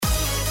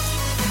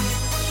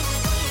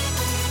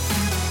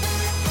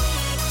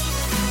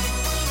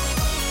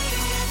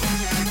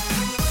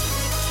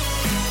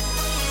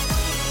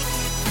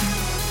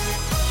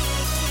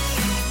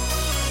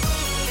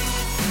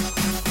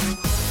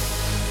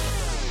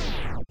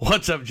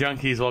What's up,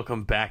 junkies?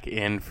 Welcome back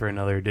in for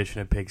another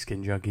edition of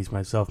Pigskin Junkies.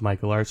 Myself,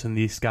 Michael Larson,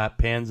 the Scott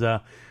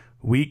Panza.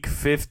 Week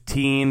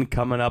 15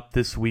 coming up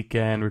this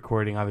weekend,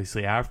 recording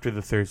obviously after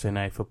the Thursday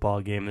night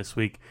football game this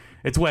week.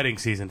 It's wedding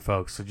season,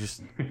 folks, so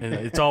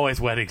it's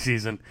always wedding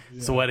season.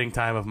 It's the wedding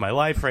time of my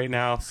life right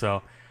now,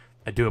 so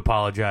I do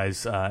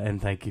apologize,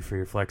 and thank you for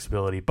your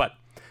flexibility. But,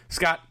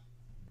 Scott,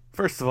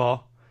 first of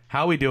all,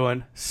 how we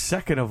doing?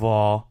 Second of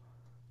all,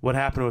 what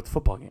happened with the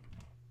football game?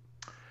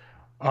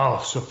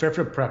 Oh, so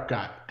Fairfield Prep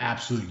got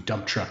absolutely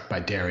dump trucked by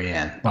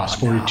Darien. Lost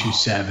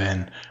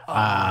 42-7.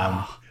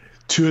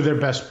 Two of their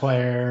best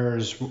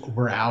players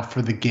were out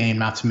for the game,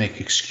 not to make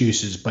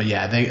excuses, but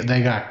yeah,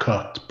 they got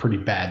cooked pretty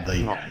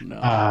badly. Oh,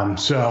 no.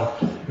 So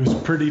it was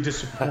pretty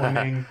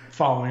disappointing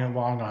following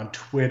along on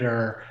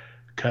Twitter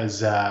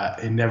because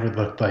it never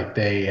looked like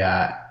they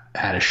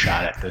had a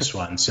shot at this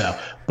one. So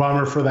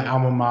bummer for the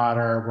alma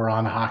mater. We're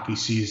on hockey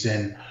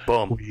season.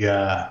 Boom.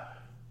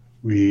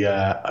 We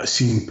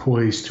seem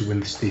poised to win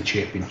the state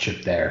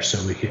championship there.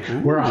 So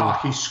we're a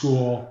hockey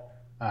school.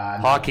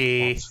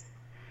 Hockey.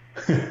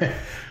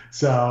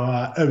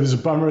 So it was a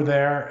bummer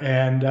there.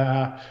 And,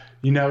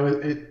 we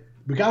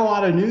got a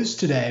lot of news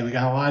today. We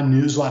got a lot of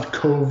news, a lot of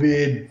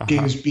COVID,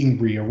 games being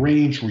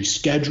rearranged,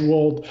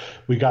 rescheduled.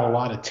 We got a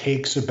lot of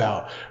takes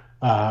about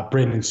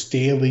Brandon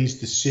Staley's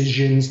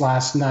decisions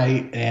last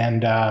night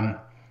and,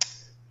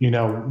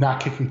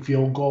 not kicking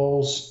field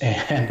goals.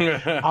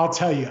 And I'll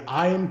tell you,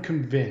 I am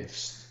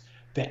convinced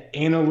that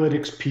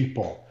analytics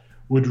people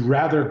would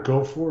rather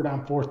go for it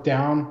on fourth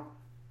down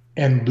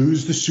and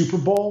lose the Super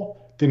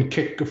Bowl than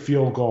kick a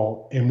field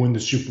goal and win the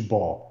Super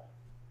Bowl.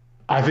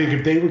 I think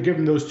if they were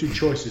given those two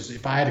choices,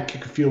 if I had to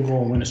kick a field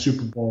goal and win a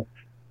Super Bowl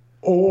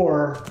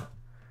or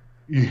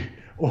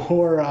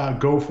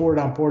go for it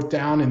on fourth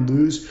down and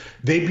lose,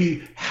 they'd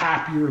be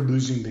happier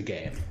losing the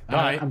game.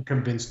 I'm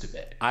convinced of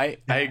it. I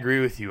agree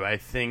with you. I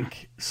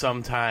think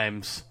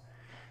sometimes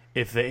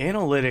if the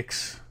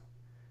analytics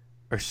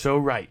are so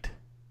right,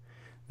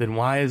 then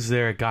why is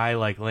there a guy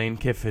like Lane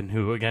Kiffin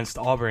who, against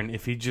Auburn,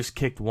 if he just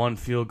kicked one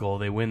field goal,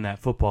 they win that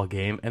football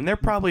game? And they're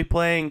probably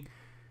playing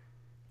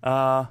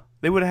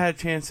they would have had a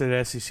chance at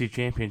the SEC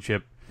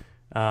championship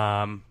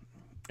and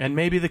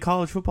maybe the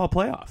college football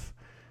playoff.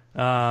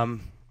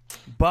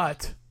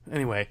 But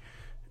anyway,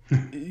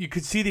 you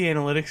could see the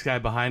analytics guy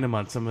behind him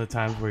on some of the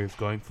times where he was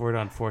going for it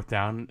on fourth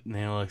down. And the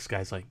analytics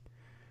guy's like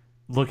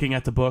looking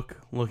at the book,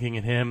 looking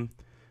at him,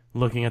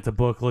 looking at the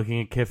book,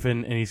 looking at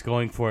Kiffin, and he's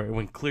going for it.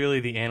 When clearly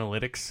the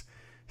analytics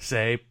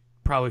say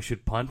probably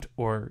should punt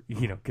or,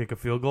 kick a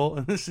field goal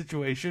in this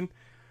situation.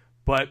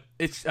 But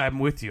I'm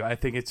with you. I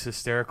think it's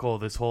hysterical,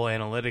 this whole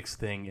analytics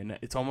thing. And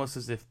it's almost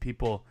as if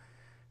people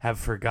have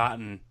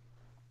forgotten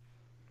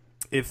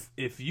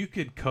if you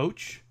could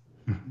coach,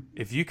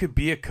 if you could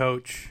be a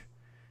coach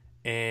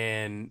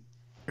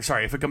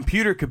if a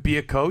computer could be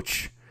a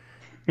coach,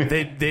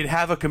 they'd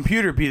have a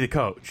computer be the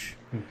coach.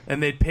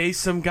 And they'd pay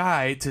some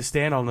guy to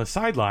stand on the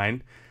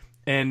sideline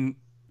and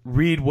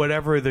read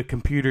whatever the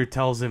computer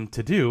tells him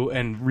to do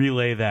and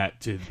relay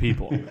that to the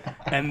people.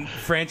 And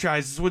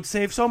franchises would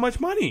save so much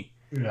money.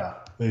 Yeah,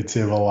 they'd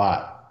save a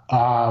lot.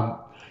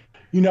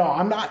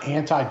 I'm not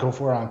anti go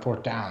for it on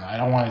fourth down. I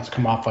don't want it to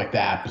come off like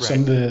that. But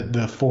some of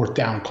the fourth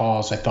down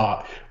calls I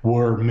thought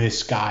were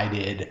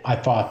misguided. I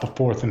thought the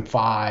 4th and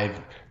 5,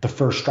 the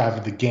first drive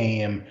of the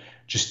game,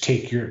 just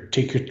take your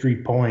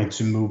 3 points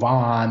and move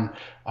on.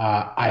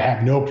 I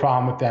have no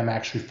problem with them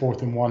actually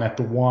 4th and 1 at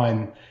the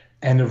 1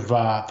 end of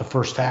the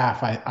first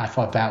half. I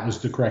thought that was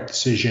the correct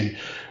decision.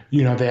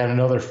 They had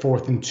another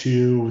 4th and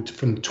 2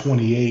 from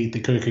 28. They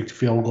could have kicked a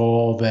field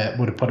goal that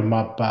would have put them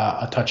up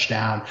a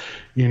touchdown.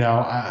 If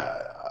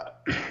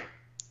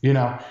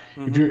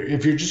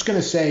you're just going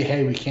to say,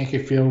 hey, we can't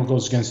kick field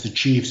goals against the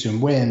Chiefs and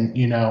win,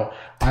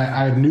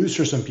 I have news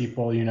for some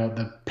people.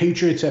 The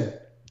Patriots have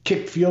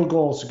kicked field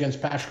goals against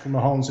Patrick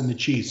Mahomes and the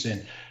Chiefs,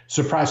 and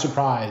surprise,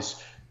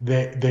 surprise,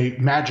 they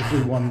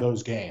magically won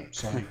those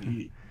games. Like,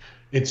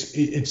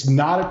 it's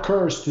not a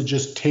curse to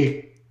just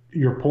take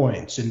your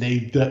points, and they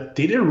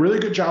did a really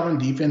good job on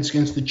defense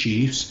against the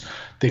Chiefs.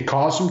 They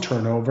caused some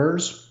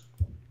turnovers.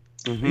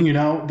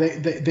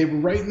 They were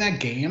right in that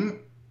game.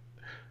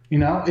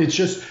 It's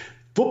just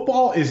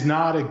football is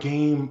not a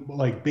game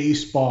like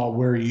baseball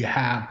where you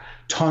have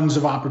tons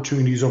of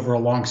opportunities over a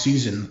long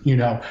season.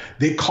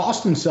 They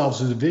cost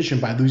themselves the division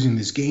by losing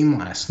this game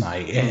last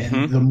night,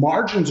 and the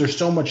margins are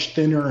so much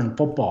thinner in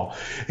football,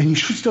 and you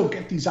should still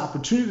get these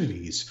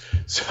opportunities.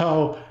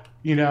 So,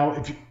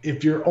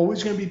 if you're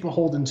always going to be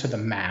beholden to the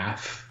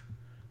math,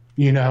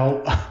 you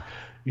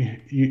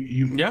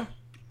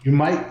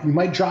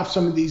might drop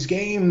some of these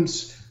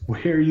games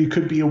where you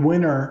could be a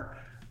winner,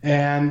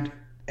 and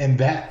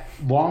that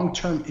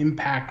long-term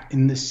impact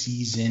in the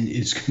season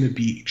is going to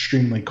be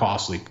extremely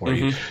costly for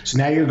you. So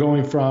now you're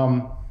going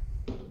from,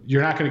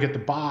 you're not going to get the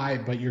bye,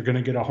 but you're going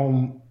to get a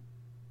home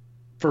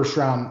first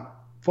round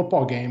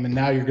football game, and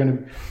now you're going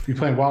to be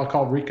playing wild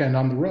card weekend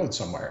on the road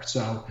somewhere.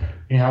 So,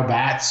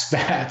 that's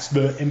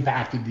the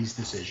impact of these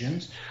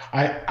decisions.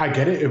 I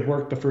get it. It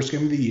worked the first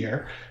game of the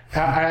year.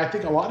 I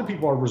think a lot of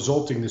people are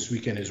resulting this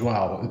weekend as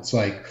well. It's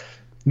like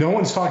no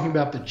one's talking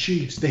about the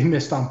Chiefs. They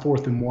missed on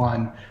 4th and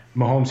 1.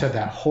 Mahomes had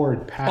that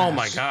horrid pass. Oh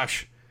my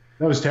gosh,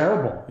 that was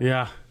terrible.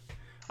 Yeah.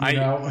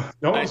 No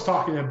one's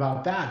talking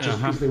about that just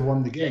because they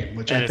won the game,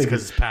 which I think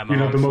is Pat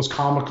Mahomes. The most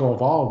comical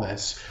of all of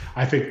this.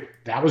 I think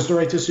that was the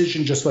right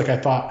decision, just like I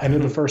thought end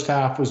of the first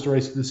half was the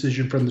right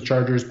decision from the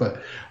Chargers.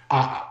 But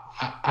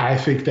I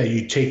think that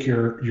you take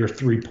your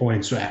 3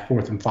 points at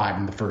 4th and 5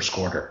 in the first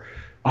quarter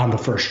on the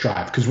first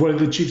drive. Because what did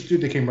the Chiefs do?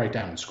 They came right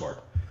down and scored.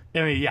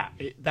 I mean,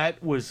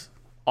 that was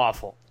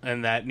awful,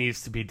 and that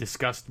needs to be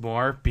discussed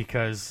more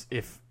because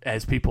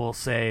as people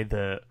say,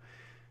 if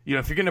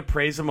you're going to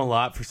praise him a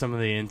lot for some of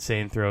the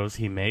insane throws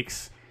he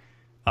makes,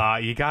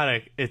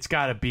 it's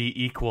gotta be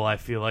equal. I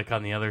feel like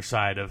on the other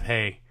side of,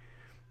 hey,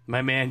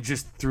 my man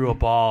just threw a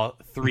ball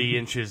 3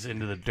 inches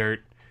into the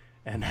dirt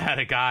and had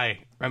a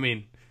guy. I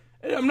mean,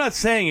 I'm not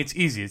saying it's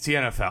easy. It's the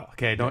NFL.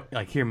 Okay, don't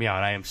hear me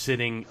out. I am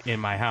sitting in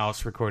my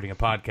house recording a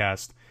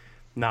podcast,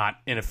 not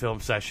in a film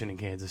session in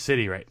Kansas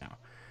City right now.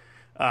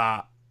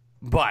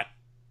 But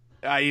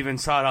I even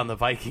saw it on the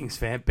Vikings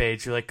fan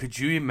page. You're like, could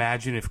you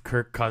imagine if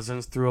Kirk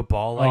Cousins threw a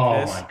ball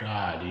like this? Oh, my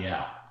God,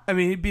 yeah. I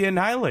mean, he'd be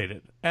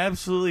annihilated.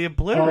 Absolutely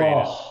obliterated.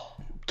 Oh,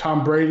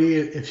 Tom Brady,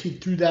 if he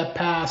threw that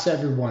pass,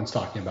 everyone's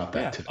talking about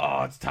that today.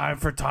 Oh, it's time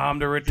for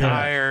Tom to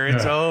retire.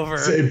 It's over.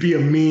 So it'd be a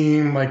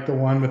meme like the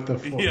one with the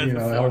four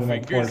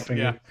fingers.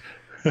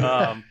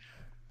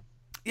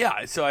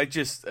 Yeah. So I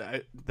just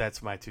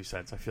that's my 2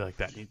 cents. I feel like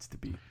that needs to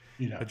be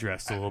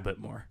addressed a little bit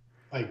more.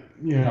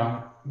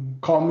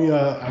 Call me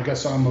I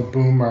guess I'm a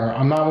boomer.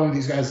 I'm not one of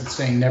these guys that's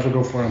saying never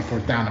go for it on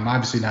 4th down. I'm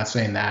obviously not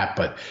saying that,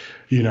 but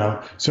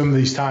some of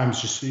these times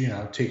just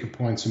take your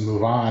points and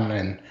move on.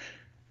 And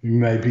you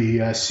may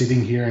be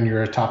sitting here and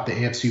you're atop the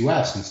AFC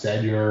West.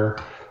 Instead, you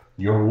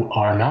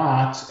are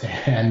not,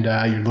 and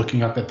you're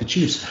looking up at the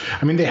Chiefs.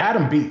 I mean, they had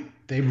them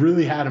beat. They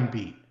really had them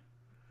beat.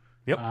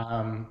 Yep.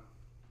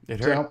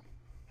 It hurt.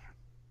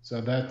 So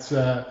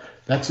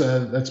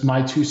that's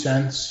my 2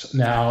 cents.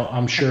 Now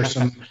I'm sure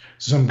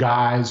some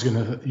guy's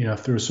gonna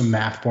throw some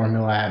math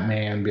formula at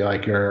me and be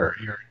like you're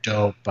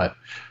dope, but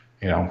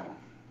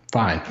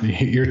fine.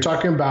 You're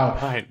talking about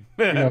fine.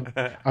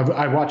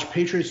 I watched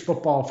Patriots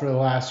football for the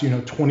last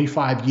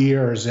 25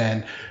 years,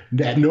 and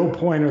at no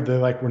point are they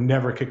like we're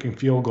never kicking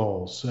field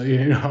goals.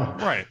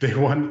 Right? They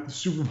won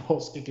Super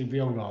Bowls kicking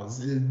field goals.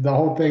 The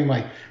whole thing,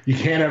 like you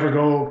can't ever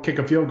go kick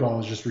a field goal,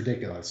 is just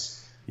ridiculous.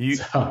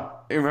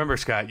 Remember,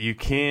 Scott, you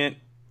can't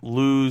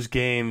lose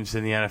games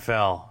in the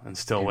NFL and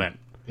still win.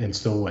 And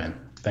still win.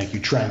 Thank you,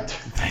 Trent.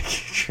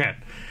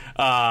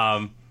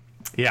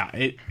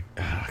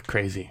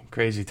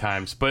 Crazy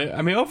times. But,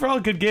 I mean, overall,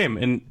 good game.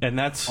 And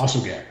that's...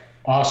 Awesome game.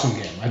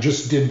 I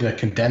just did the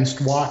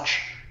condensed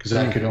watch because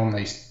I could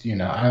only,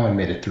 I only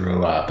made it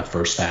through the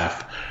first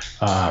half.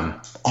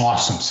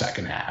 Awesome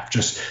second half.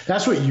 Just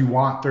that's what you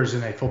want Thursday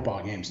night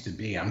football games to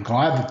be. I'm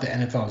glad that the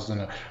NFL has done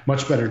a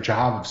much better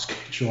job of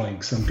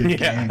scheduling some good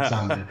games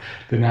on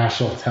the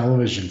national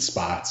television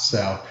spots.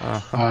 So,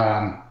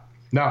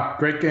 no,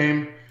 great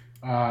game.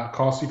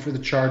 Costly for the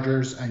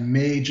Chargers. I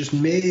may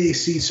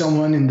see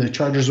someone in the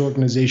Chargers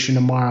organization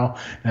tomorrow,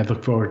 and I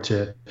look forward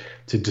to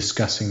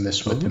discussing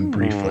this with them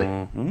briefly.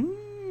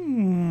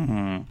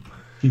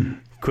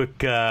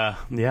 Quick,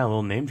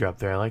 little name drop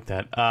there. I like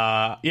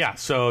that.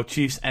 So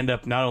Chiefs end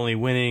up not only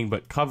winning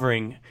but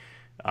covering,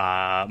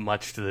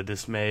 much to the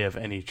dismay of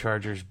any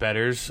Chargers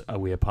bettors.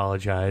 We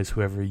apologize,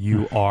 whoever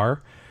you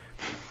are.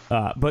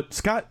 But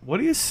Scott, what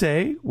do you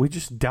say we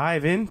just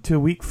dive into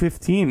Week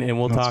 15 and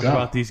we'll talk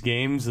about these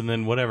games, and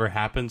then whatever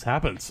happens.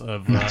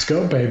 Let's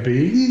go,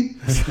 baby.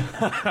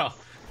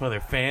 Whether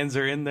fans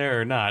are in there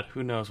or not,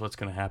 who knows what's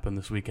going to happen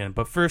this weekend.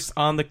 But first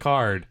on the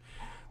card,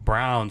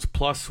 Browns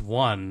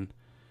 +1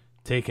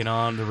 taking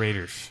on the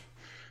Raiders.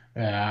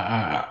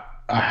 I'm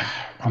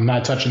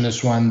not touching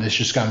this one. This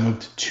just got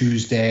moved to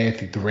Tuesday. I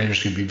think the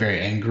Raiders can be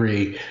very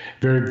angry,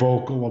 very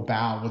vocal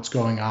about what's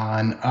going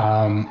on.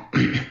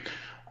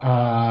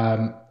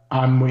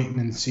 I'm waiting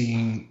and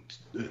seeing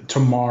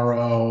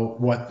tomorrow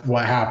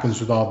what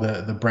happens with all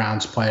the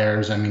Browns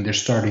players. I mean, they're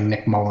starting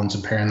Nick Mullins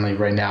apparently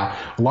right now.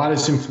 A lot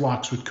is in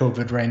flux with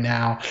COVID right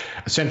now.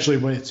 Essentially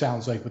what it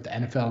sounds like what the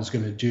NFL is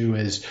going to do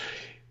is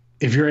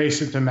if you're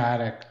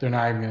asymptomatic, they're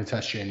not even going to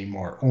test you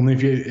anymore. Only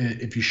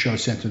if you show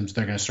symptoms,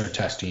 they're going to start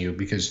testing you,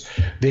 because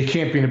they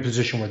can't be in a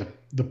position where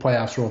the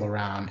playoffs roll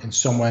around and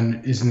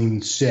someone isn't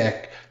even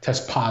sick,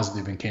 tests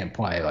positive, and can't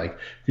play. Like,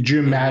 could you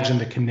imagine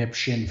the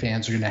conniption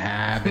fans are going to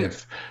have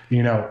if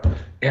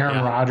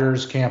Aaron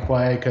Rodgers can't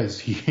play because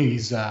he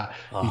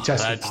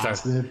tested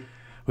positive?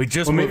 We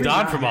just moved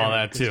on from all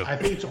that too. I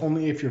think it's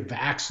only if you're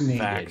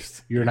vaccinated,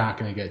 you're not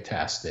going to get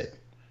tested.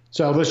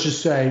 So let's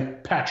just say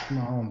Patrick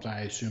Mahomes,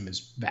 I assume,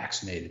 is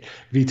vaccinated.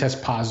 If he tests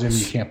positive,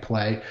 you can't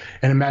play.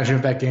 And imagine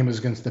if that game was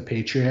against the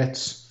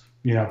Patriots.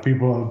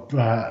 People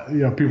are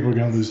going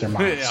to lose their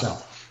minds. So,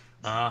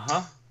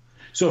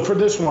 So for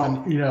this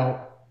one,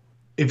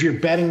 if you're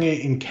betting it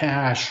in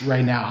cash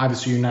right now,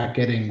 obviously you're not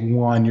getting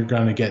one. You're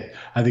going to get,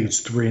 I think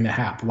it's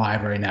 3.5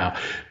 live right now.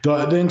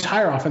 The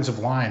entire offensive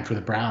line for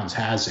the Browns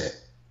has it.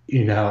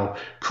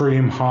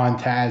 Kareem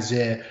Hunt has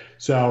it.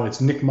 So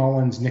it's Nick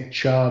Mullins, Nick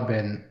Chubb,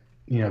 and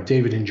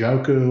David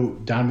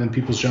Njoku, Donovan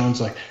Peoples-Jones.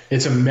 Like,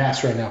 it's a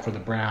mess right now for the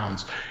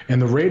Browns,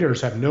 and the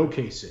Raiders have no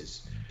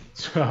cases.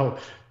 So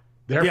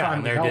they're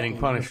they're getting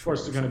punished. Of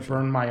course, they're going to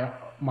burn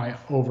my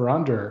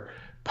over/under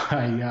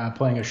by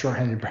playing a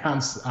shorthanded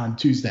Browns on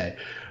Tuesday.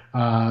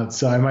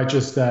 So I might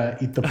just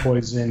eat the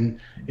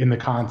poison in the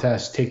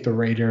contest, take the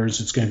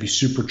Raiders. It's going to be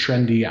super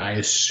trendy, I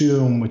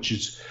assume, which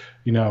is,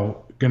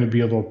 going to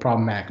be a little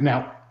problematic.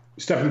 Now,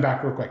 stepping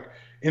back real quick,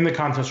 in the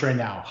contest right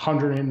now,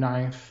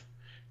 109th,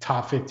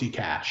 top 50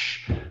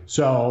 cash.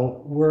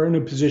 So we're in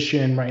a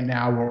position right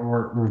now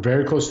where we're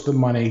very close to the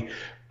money.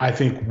 I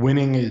think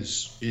winning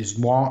is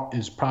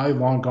probably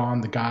long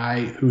gone. The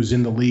guy who's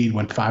in the lead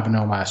went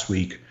 5-0 last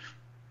week.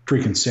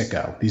 Freaking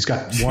sicko. He's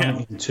got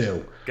 1 and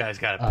 2. Guy's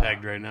got it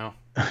pegged right now.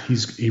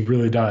 He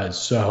really does.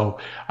 So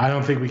I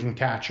don't think we can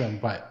catch him,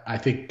 but I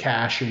think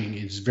cashing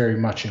is very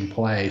much in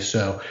play.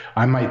 So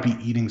I might be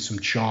eating some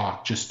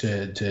chalk just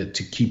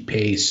to keep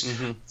pace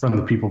from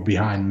the people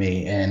behind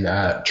me and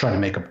try to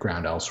make up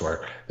ground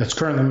elsewhere. That's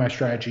currently my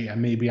strategy. I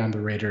may be on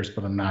the Raiders,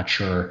 but I'm not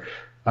sure.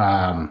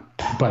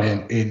 But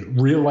in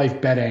real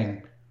life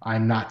betting,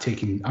 I'm not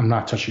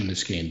touching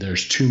this game.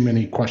 There's too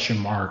many question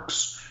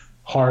marks.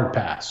 Hard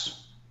pass.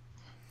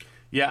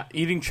 Yeah,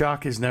 eating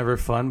chalk is never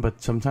fun,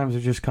 but sometimes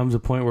there just comes a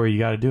point where you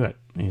got to do it.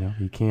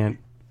 You can't.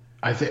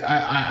 I think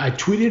I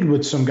tweeted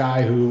with some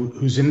guy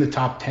who's in the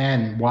top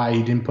 10 why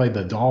he didn't play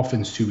the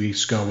Dolphins 2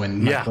 weeks ago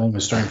when Mike Glenn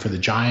was starting for the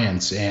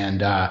Giants,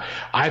 and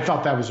I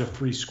thought that was a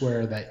free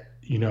square that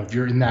if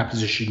you're in that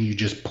position you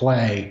just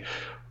play,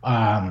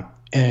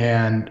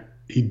 and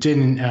he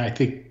didn't. And I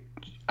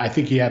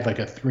think he had like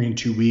a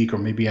 3-2 week, or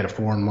maybe he had a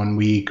 4-1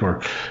 week,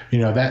 or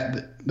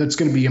that's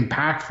going to be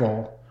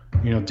impactful.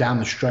 Down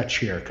the stretch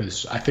here,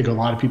 because I think a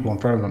lot of people in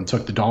front of them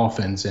took the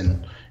Dolphins,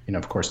 and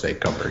of course they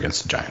cover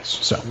against the Giants.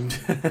 So,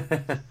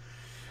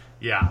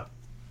 yeah,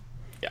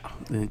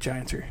 the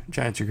Giants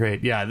are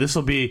great. Yeah, this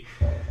will be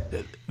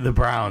the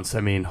Browns.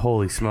 I mean,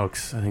 holy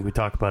smokes! I think we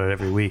talk about it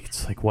every week.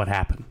 It's like, what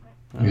happened?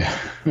 Yeah,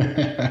 but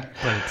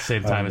at the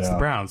same time, it's the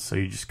Browns, so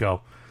you just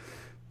go,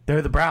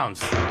 they're the Browns.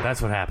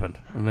 That's what happened,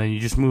 and then you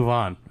just move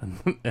on,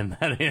 and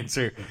that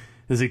answer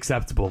is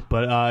acceptable.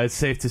 But it's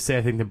safe to say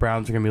I think the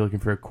Browns are going to be looking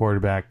for a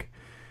quarterback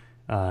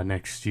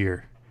next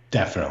year.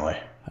 Definitely.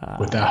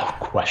 Without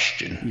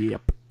question.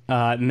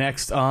 Yep.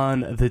 Next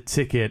on the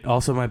ticket,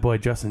 also my boy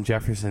Justin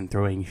Jefferson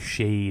throwing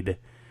shade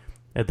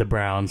at the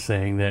Browns,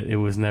 saying that it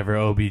was never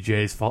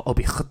OBJ's fault.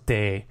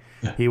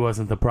 He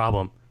wasn't the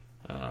problem.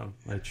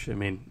 Which, I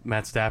mean,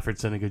 Matt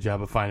Stafford's done a good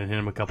job of finding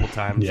him a couple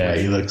times. Yeah,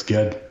 he looks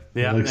good.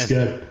 Yeah,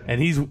 good.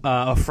 And he's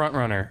a front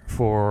runner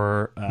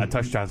for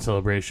touchdown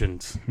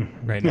celebrations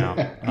right now,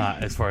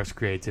 as far as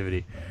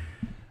creativity.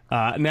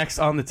 Next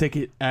on the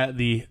ticket at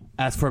the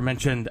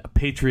aforementioned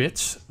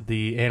Patriots,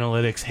 the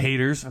analytics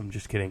haters. I'm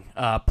just kidding.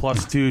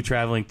 +2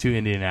 traveling to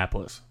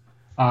Indianapolis.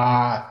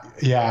 No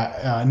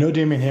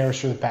Damian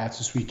Harris for the Pats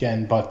this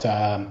weekend, but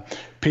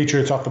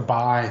Patriots off the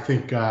bye, I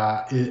think,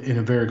 in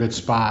a very good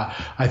spot.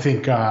 I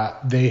think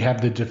they have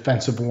the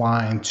defensive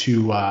line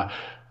to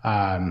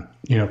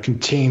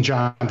contain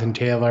Jonathan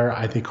Taylor.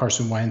 I think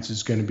Carson Wentz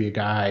is going to be a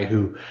guy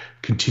who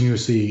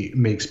continuously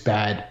makes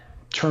bad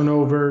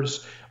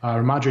turnovers.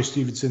 Ramondre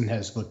Stevenson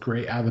has looked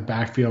great out of the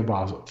backfield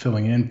while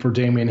filling in for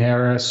Damian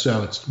Harris.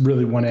 So it's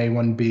really 1A,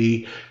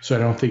 1B. So I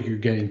don't think you're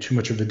getting too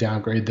much of a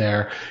downgrade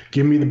there.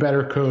 Give me the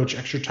better coach,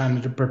 extra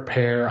time to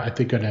prepare. I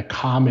think an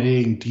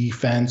accommodating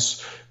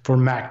defense for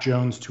Mac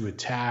Jones to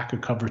attack, a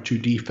cover 2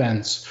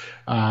 defense,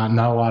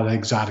 not a lot of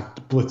exotic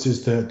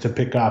blitzes to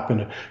pick up,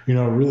 and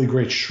a really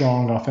great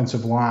strong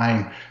offensive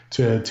line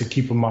to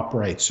keep them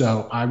upright.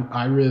 So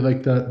I really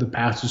like the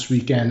Pats this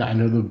weekend. I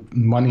know the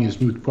money has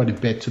moved quite a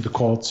bit to the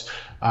Colts,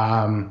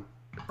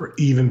 or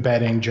even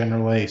betting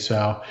generally.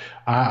 So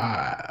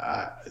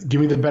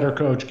give me the better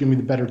coach, give me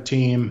the better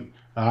team.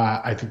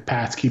 I think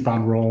Pats keep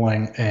on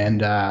rolling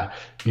and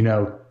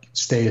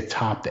stay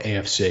atop the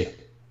AFC.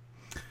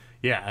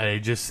 Yeah,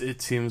 it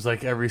seems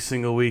like every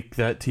single week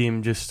that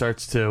team just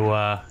starts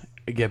to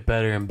get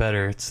better and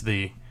better.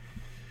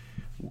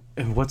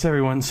 What's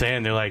everyone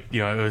saying? They're like,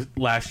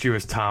 last year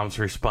was Tom's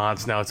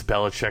response, now it's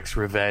Belichick's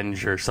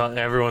revenge, or something.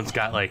 Everyone's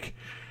got like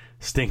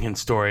stinking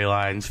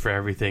storylines for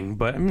everything.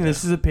 But I mean,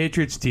 this is a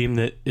Patriots team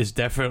that is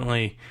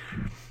definitely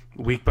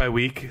week by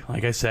week,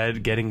 like I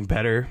said, getting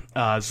better.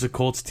 This is a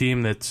Colts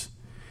team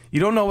you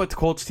don't know what the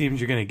Colts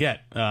teams you're going to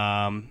get.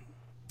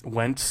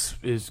 Wentz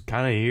is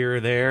kind of here or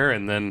there,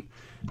 and then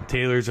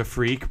Taylor's a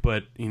freak,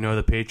 but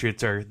the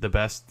Patriots are the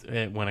best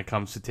when it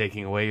comes to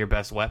taking away your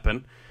best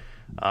weapon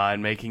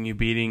and make you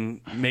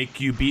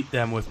beat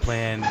them with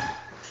plan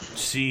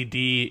C,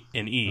 D,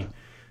 and E.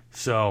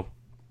 So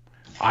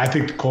I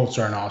think the Colts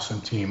are an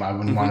awesome team. I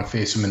wouldn't want to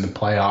face them in the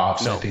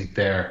playoffs. No. I think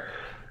they're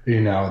they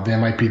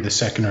might be the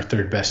second or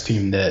third best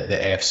team in the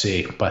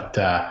AFC. But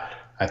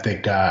I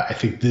think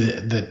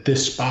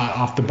this spot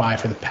off the bye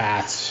for the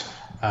Pats,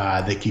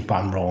 they keep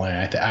on rolling.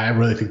 I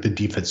really think the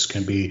defense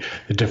can be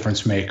the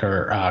difference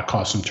maker,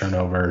 cause some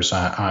turnovers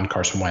on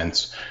Carson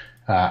Wentz.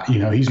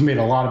 He's made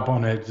a lot of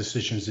bonehead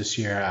decisions this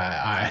year.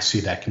 I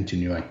see that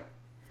continuing.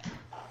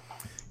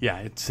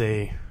 Yeah,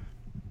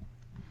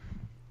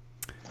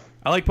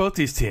 I like both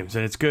these teams,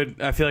 and it's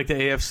good. I feel like the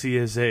AFC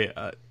is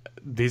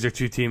these are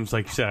two teams,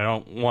 like you said, I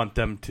don't want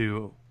them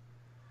to.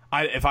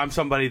 If I'm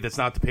somebody that's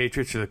not the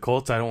Patriots or the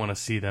Colts, I don't want to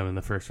see them in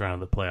the first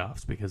round of the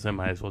playoffs because I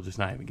might as well just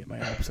not even get my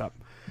hopes up.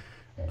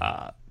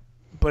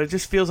 But it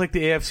just feels like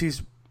the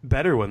AFC's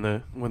better when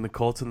the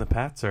Colts and the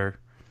Pats are,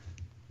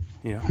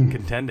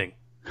 contending.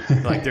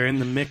 Like they're in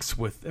the mix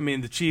with. I mean,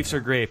 the Chiefs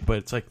are great, but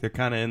it's like they're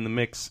kind of in the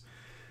mix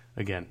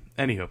again.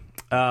 Anywho,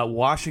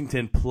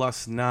 Washington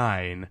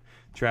 +9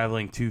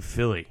 traveling to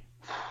Philly.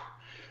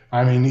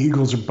 I mean, the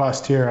Eagles are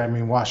bust here. I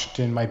mean,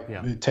 Washington might.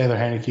 Yeah. Taylor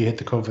Heineke hit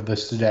the COVID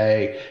list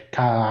today.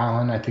 Kyle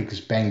Allen, I think,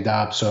 is banged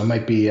up, so it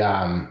might be.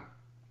 I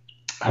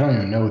don't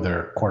even know who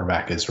their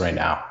quarterback is right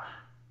now.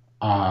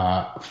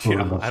 I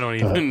don't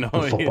even know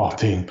the football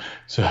team.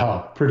 So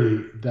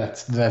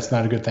that's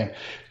not a good thing.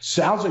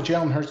 Sounds like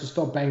Jalen Hurts is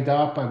still banged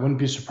up. I wouldn't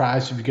be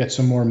surprised if you get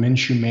some more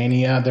Minshew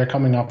mania. They're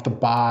coming off the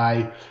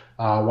bye.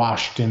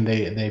 Washington,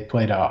 they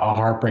played a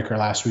heartbreaker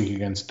last week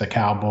against the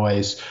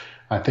Cowboys.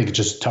 I think it's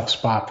just a tough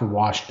spot for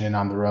Washington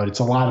on the road. It's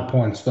a lot of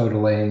points, though, to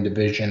lay in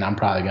division. I'm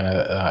probably going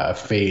to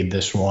fade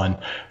this one.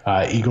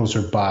 Eagles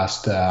are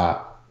bust.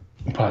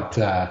 But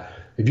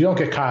if you don't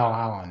get Kyle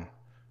Allen,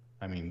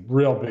 I mean,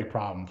 real big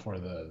problem for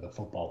the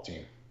football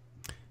team.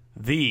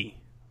 The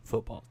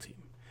football team.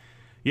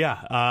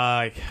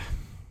 Yeah.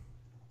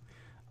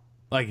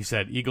 Like you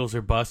said, Eagles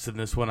are bust in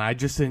this one. I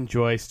just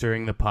enjoy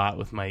stirring the pot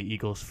with my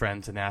Eagles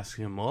friends and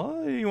asking them,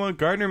 well, you want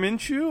Gardner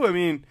Minshew? I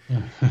mean,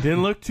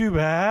 didn't look too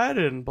bad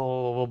and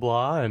blah, blah, blah,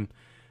 blah. And,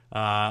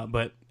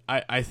 but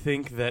I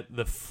think that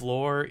the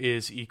floor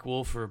is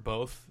equal for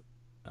both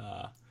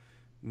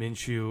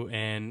Minshew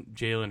and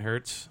Jalen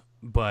Hurts,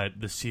 but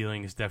the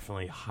ceiling is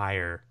definitely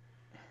higher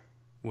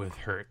with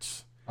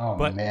Hurts. Oh,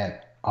 man.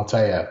 I'll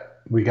tell you,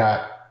 we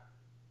got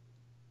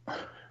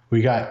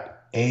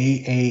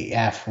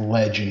AAF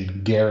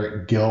legend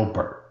Garrett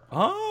Gilbert.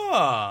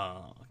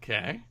 Oh,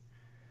 okay.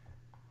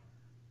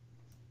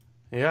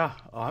 Yeah,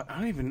 I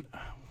don't even.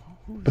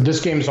 But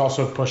this game is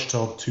also pushed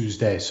till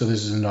Tuesday, so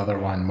this is another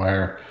one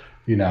where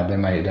they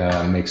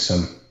might make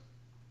some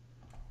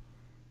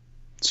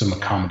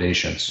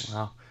accommodations.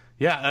 Wow.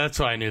 Yeah, that's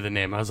why I knew the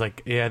name. I was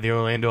like, yeah, the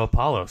Orlando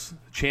Apollos,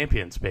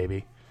 champions,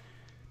 baby.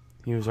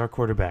 He was our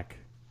quarterback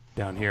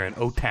down here in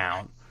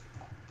O-Town.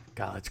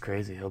 God, that's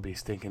crazy. He'll be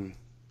stinking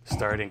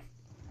starting.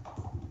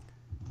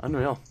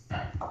 Unreal.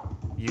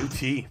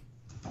 UT.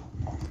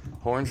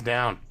 Horns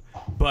down.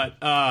 But,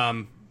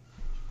 yeah,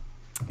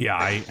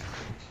 I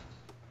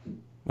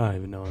don't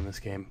even know in this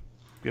game.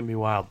 It's going to be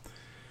wild.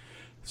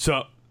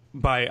 So,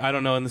 I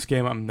don't know in this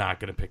game, I'm not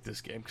going to pick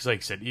this game. Because, like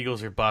you said,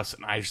 Eagles are bust,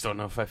 and I just don't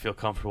know if I feel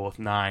comfortable with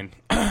 9.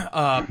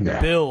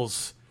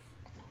 Bills,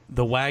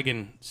 the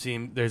wagon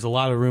there's a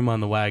lot of room on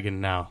the wagon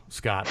now,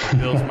 Scott. The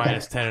Bills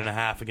minus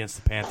 10.5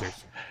 against the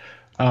Panthers.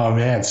 Oh,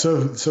 man,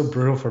 so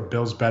brutal for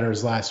Bills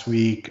bettors last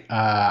week.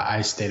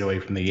 I stayed away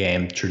from the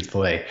game,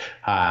 truthfully.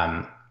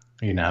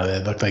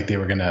 It looked like they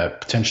were going to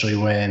potentially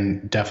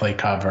win, definitely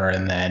cover,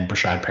 and then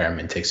Brashad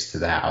Perriman takes it to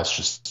the house.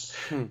 Just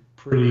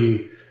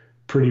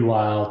pretty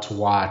wild to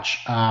watch.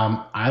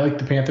 I like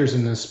the Panthers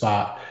in this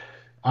spot.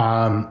 We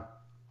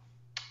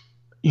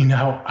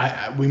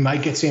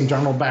might get Sam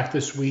Darnold back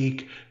this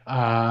week.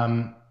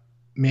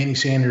 Manny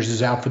Sanders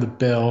is out for the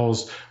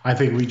Bills. I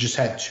think we just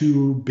had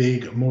 2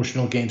 big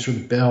emotional games for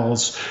the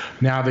Bills.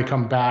 Now they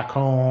come back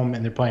home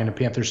and they're playing a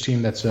Panthers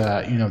team that's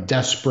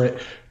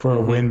desperate for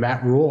a win.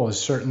 Matt Rule is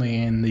certainly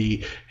in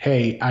the,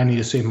 hey, I need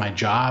to save my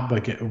job,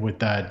 like with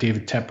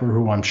David Tepper,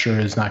 who I'm sure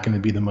is not going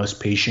to be the most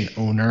patient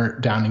owner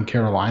down in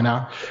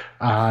Carolina.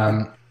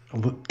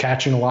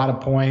 Catching a lot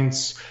of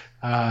points.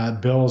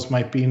 Bills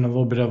might be in a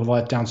little bit of a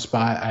letdown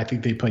spot. I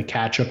think they play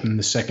catch up in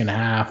the second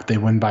half. They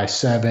win by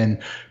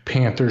 7.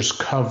 Panthers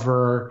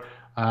cover.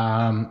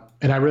 And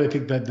I really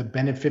think that the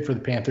benefit for the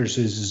Panthers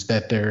is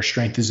that their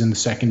strength is in the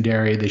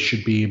secondary. They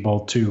should be able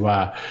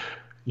to,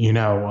 they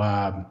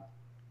don't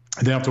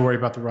have to worry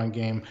about the run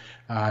game.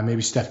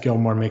 Maybe Steph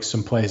Gilmore makes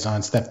some plays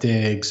on Steph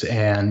Diggs,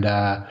 and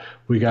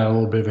we got a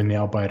little bit of a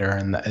nail biter,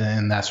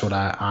 and that's what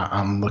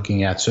I'm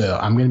looking at. So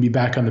I'm going to be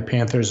back on the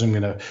Panthers. I'm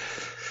going to.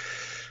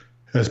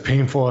 As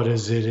painful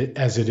as it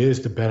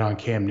is to bet on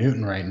Cam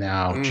Newton right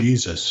now,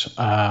 Jesus,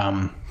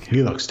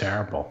 he looks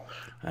terrible.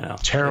 I know.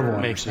 Terrible.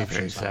 It makes me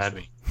very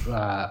sad.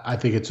 I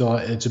think it's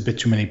a bit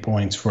too many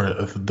points for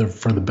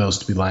the Bills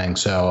to be laying.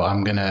 So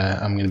I'm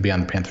gonna be on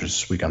the Panthers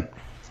this weekend.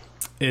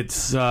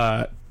 It's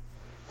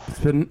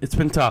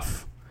been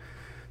tough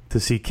to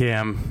see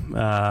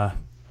Cam.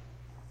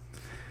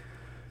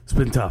 It's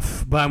been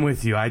tough, but I'm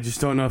with you. I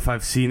just don't know if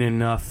I've seen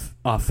enough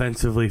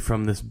offensively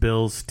from this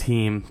Bills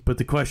team. But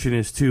the question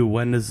is, too,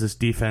 when does this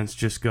defense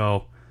just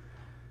go,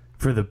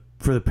 for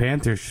the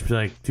Panthers, just be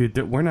like, dude,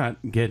 we're not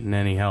getting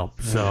any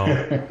help. So,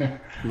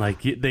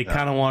 like, they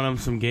kind of want them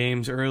some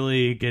games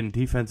early, getting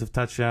defensive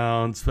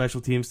touchdowns, special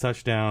teams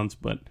touchdowns,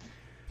 but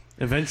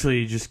eventually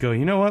you just go,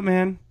 you know what,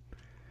 man?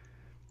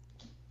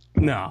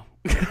 No.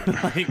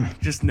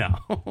 Like, just no.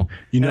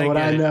 You know what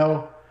I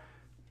know?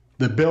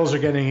 The Bills are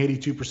getting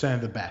 82%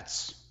 of the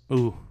bets.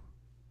 Ooh.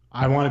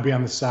 I want to be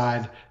on the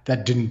side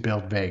that didn't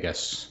build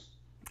Vegas.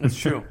 That's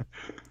true.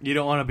 You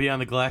don't want to be on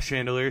the glass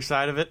chandelier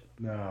side of it?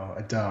 No,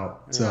 I don't.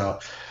 Yeah. So,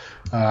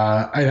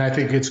 and I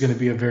think it's going to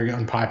be a very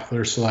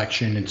unpopular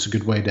selection. It's a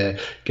good way to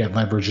get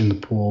leverage in the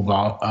pool, but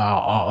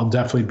I'll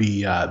definitely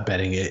be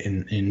betting it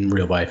in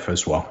real life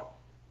as well.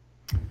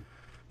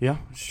 Yeah,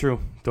 it's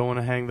true. Don't want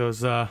to hang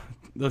those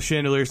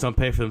chandeliers. Don't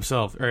pay for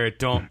themselves, or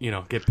don't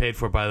get paid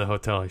for by the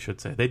hotel. I should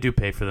say they do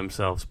pay for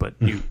themselves, but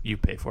you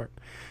pay for it.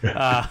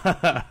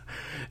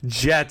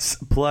 Jets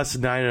plus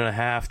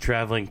 9.5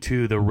 traveling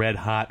to the Red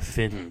Hot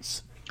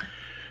Finns.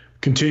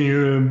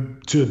 Continue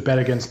to bet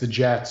against the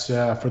Jets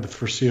for the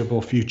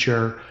foreseeable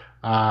future.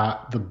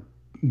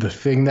 The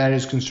thing that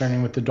is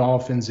concerning with the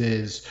Dolphins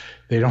is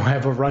they don't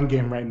have a run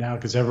game right now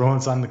because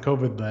everyone's on the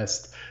COVID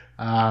list.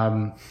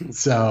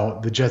 So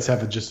the Jets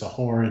have just a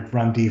horrid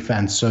run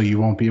defense, so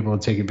you won't be able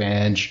to take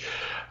advantage.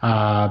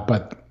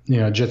 But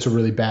Jets are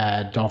really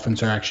bad.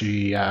 Dolphins are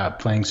actually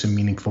playing some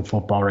meaningful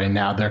football right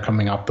now. They're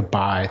coming off the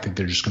bye. I think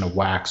they're just going to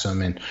wax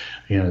them, and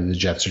the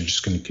Jets are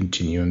just going to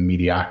continue in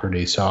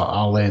mediocrity. So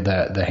I'll lay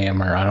the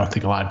hammer. I don't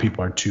think a lot of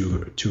people are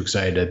too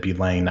excited to be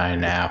laying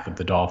 9.5 with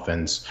the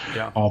Dolphins.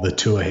 Yeah. All the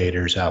Tua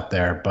haters out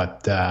there,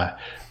 but I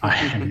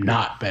am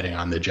not betting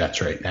on the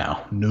Jets right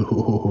now.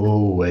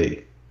 No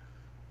way.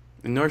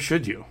 Nor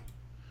should you.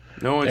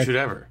 No one should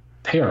ever.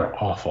 They are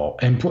awful.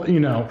 And,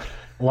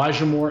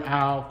 Elijah Moore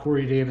out,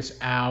 Corey Davis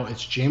out.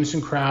 It's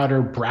Jamison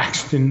Crowder,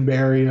 Braxton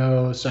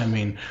Berrios. I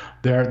mean,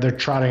 they're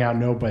trotting out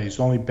nobodies.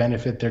 The only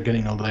benefit, they're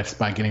getting a lift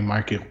by getting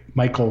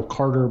Michael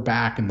Carter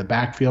back in the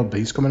backfield, but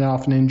he's coming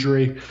off an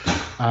injury.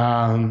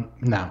 No,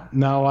 not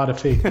a lot of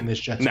faith in this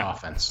Jets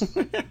offense.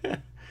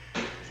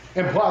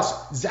 And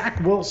plus,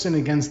 Zach Wilson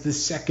against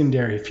this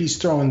secondary, if he's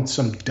throwing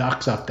some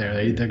ducks up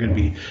there, they're going to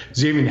be –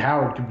 Xavier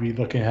Howard could be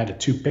looking at a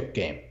 2-pick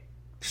game.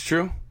 It's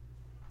true.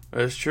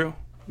 It's true.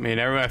 I mean,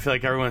 I feel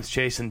like everyone's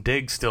chasing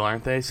Diggs still,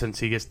 aren't they, since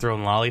he gets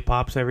thrown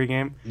lollipops every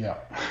game? Yeah.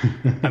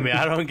 I mean,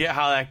 I don't get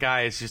how that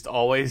guy is just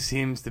always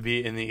seems to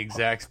be in the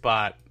exact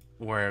spot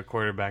where a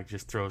quarterback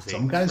just throws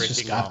some guys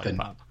just got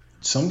lollipop.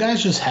 Some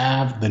guys just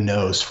have the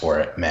nose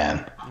for it,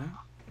 man. Yeah,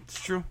 it's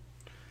true.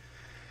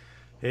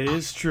 It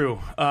is true.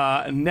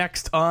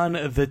 Next on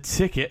the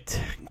ticket,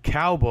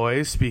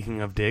 Cowboys,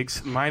 speaking of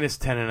Diggs, minus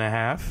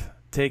 10.5,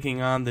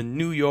 taking on the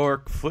New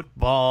York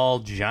Football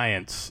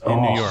Giants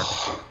in New York.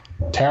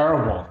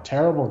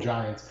 Terrible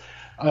Giants.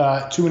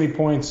 Too many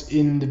points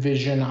in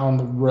division on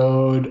the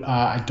road.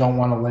 I don't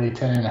want to lay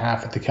 10.5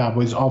 at the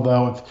Cowboys,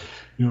 although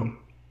if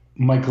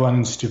Mike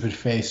Glennon's stupid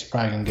face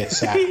probably gonna get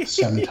sacked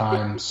 7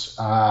 times.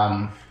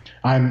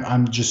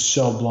 I'm just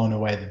so blown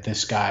away that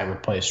this guy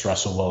replaced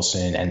Russell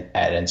Wilson at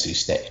NC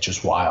State.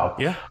 Just wild.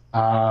 Yeah.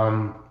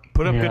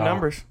 Put up good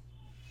numbers.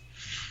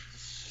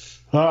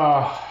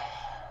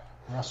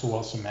 Russell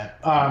Wilson, man.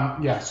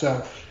 Yeah,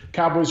 so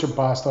Cowboys are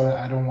bust.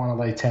 I don't want to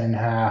lay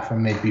 10.5. I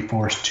may be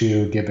forced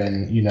to,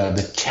 given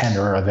the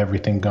tenor of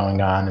everything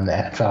going on in the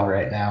NFL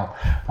right now.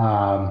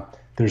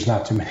 There's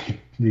not too many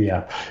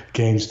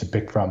games to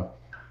pick from.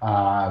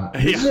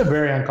 This is a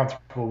very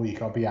uncomfortable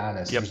week, I'll be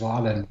honest. Yep. There's a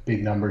lot of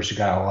big numbers you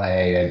got to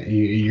lay, and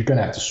you're going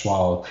to have to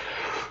swallow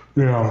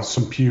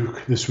some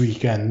puke this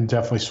weekend.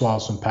 Definitely swallow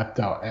some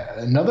Pepto.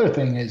 Another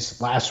thing is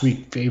last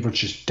week favorites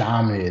just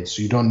dominated,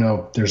 so you don't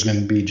know if there's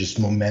going to be just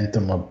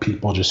momentum of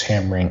people just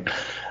hammering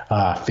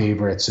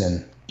favorites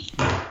and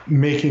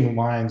making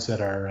lines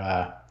that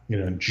are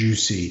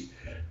juicy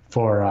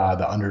for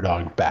the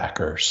underdog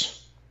backers.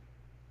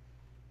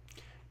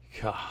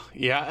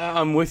 Yeah,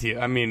 I'm with you.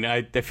 I mean,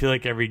 I feel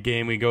like every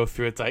game we go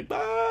through, it's like,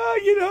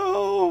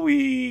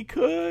 we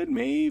could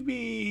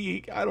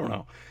maybe, I don't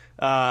know.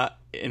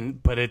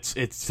 But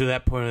it's to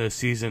that point of the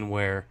season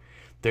where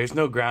there's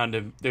no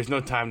there's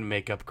no time to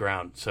make up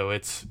ground. So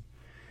it's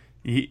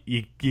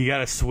you got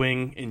to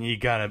swing, and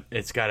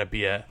it's got to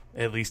be at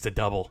least a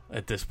double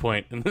at this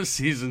point in the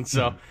season.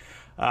 So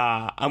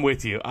I'm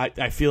with you.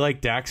 I feel like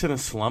Dak's in a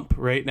slump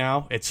right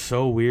now. It's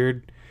so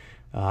weird.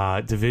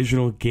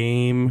 Divisional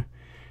game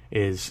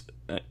is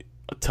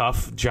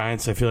tough.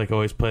 Giants, I feel like,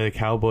 always play the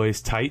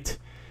Cowboys tight.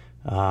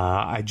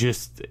 I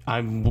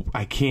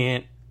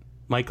can't.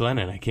 Mike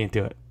Glennon, I can't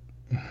do it.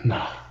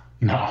 No.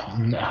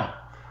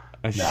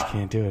 I just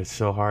can't do it. It's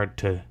so hard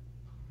to.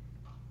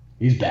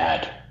 He's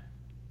bad.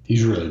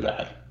 He's really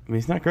bad. I mean,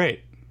 he's not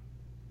great.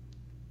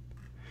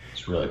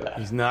 He's really bad.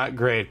 He's not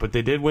great, but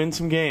they did win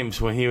some games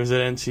when he was at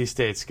NC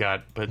State,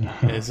 Scott. But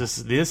this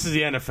is the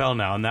NFL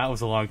now, and that was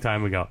a long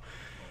time ago.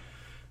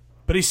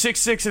 But he's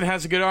 6'6" and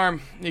has a good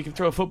arm. He can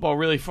throw a football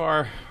really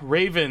far.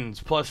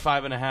 Ravens plus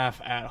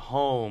 5.5 at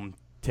home,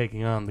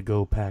 taking on the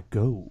Go Pack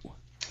Go.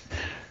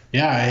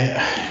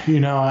 Yeah,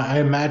 I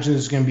imagine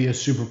this is going to be a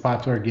super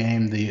popular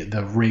game.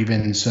 The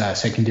Ravens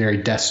secondary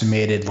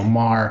decimated.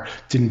 Lamar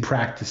didn't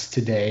practice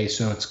today,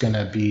 so it's going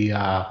to be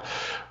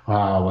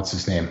what's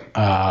his name?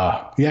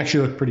 He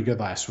actually looked pretty good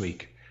last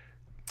week,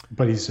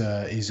 but he's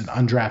an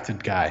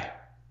undrafted guy.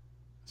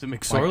 Is it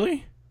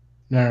McSorley?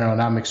 No,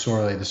 not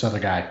McSorley. This other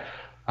guy.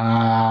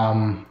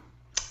 I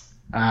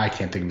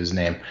can't think of his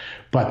name,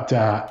 but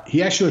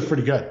he actually looked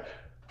pretty good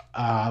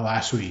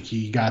last week.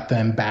 He got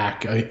them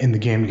back in the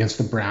game against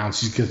the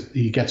Browns.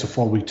 He gets a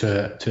full week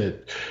to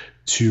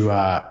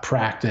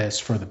practice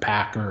for the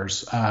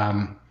Packers.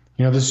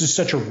 This is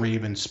such a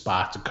Raven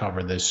spot to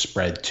cover this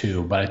spread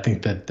too, but I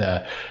think that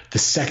the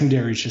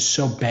secondary is just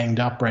so banged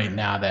up right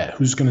now that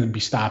who's going to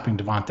be stopping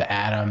Devonta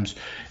Adams?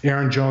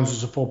 Aaron Jones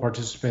was a full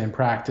participant in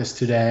practice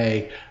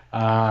today.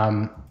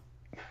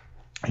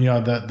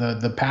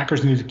 The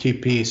Packers need to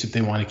keep pace if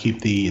they want to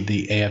keep the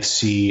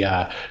AFC.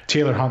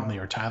 Tyler Huntley.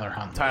 Tyler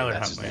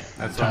Huntley.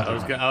 That's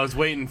what I was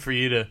waiting for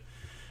you to.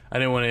 I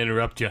didn't want to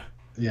interrupt you.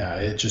 Yeah,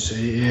 it just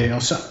hit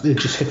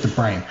the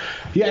brain.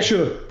 He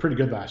actually looked pretty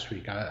good last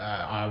week.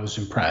 I was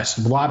impressed.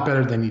 A lot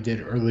better than he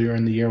did earlier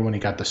in the year when he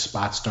got the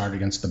spot start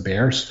against the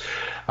Bears.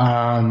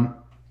 But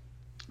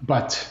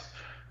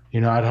I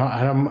don't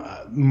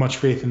have much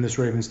faith in this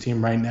Ravens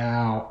team right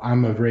now.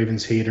 I'm a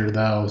Ravens hater,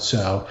 though,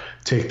 so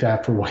take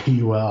that for what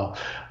you will.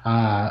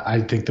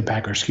 I think the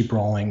Packers keep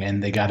rolling,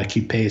 and they got to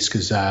keep pace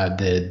because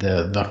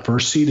the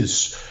first seed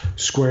is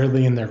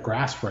squarely in their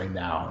grasp right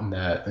now in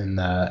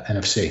the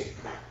NFC.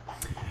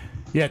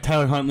 Yeah,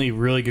 Tyler Huntley,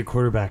 really good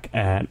quarterback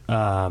at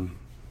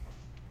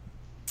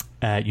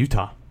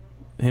Utah.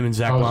 Him and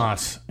Zach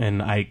Moss,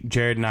 and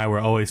Jared and I were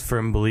always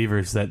firm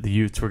believers that the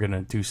Utes were going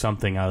to do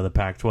something out of the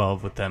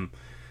Pac-12 with them.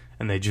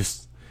 And they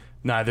just,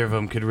 neither of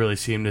them could really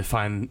seem to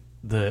find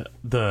the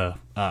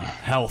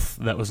health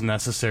that was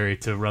necessary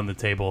to run the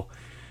table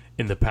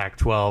in the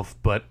Pac-12.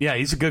 But yeah,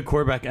 he's a good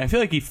quarterback. I feel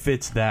like he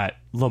fits that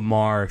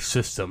Lamar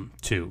system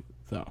too,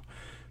 though.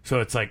 So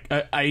it's like,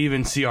 I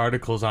even see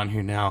articles on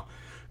here now.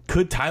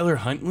 Could Tyler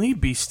Huntley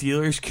be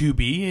Steelers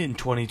QB in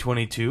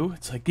 2022?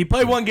 It's like, he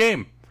played one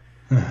game.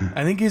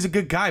 I think he's a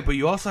good guy, but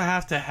you also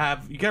have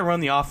to you got to run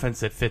the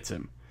offense that fits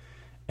him.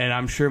 And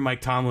I'm sure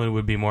Mike Tomlin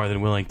would be more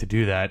than willing to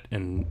do that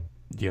and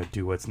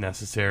do what's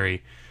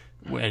necessary.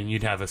 And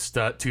you'd have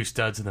two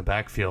studs in the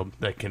backfield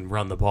that can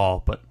run the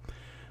ball. But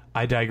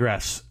I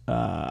digress.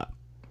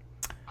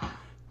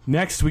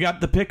 Next, we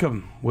got the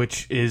Pick'em,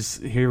 which is,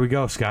 here we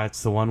go, Scott.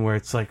 It's the one where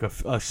it's like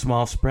a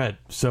small spread.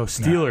 So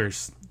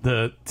Steelers,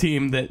 the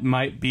team that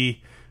might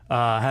be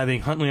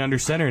having Huntley under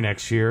center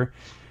next year,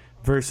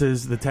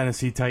 versus the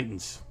Tennessee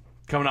Titans,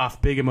 coming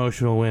off big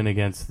emotional win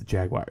against the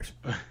Jaguars.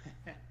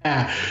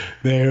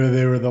 They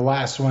were the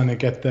last one to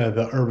get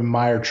the Urban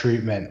Meyer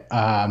treatment.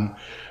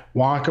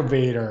 Wonka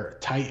Vader,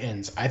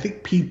 Titans. I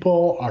think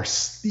people are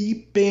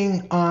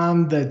sleeping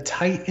on the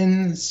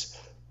Titans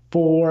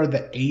for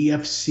the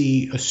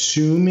AFC,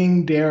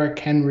 assuming Derrick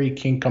Henry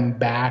can come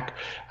back.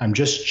 I'm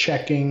just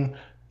checking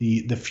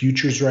the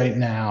futures right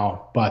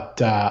now,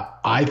 but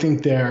I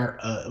think they're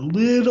a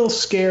little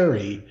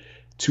scary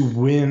to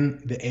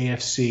win the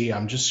AFC.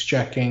 I'm just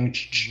checking.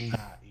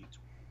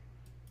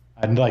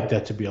 I'd like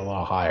that to be a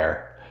lot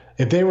higher.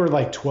 If they were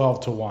like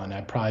 12-1,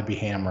 I'd probably be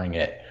hammering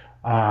it.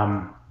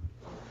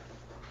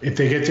 If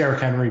they get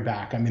Derrick Henry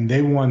back, I mean,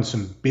 they won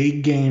some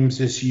big games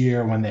this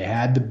year when they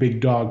had the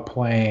big dog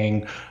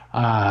playing.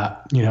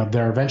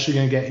 They're eventually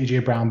going to get A.J.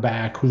 Brown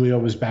back. Julio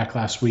was back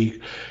last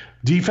week.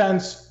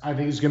 Defense, I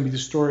think, is going to be the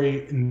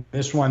story in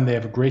this one. They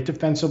have a great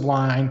defensive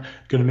line,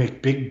 going to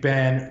make Big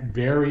Ben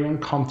very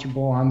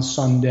uncomfortable on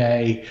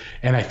Sunday,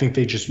 and I think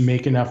they just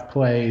make enough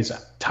plays.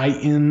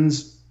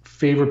 Titans,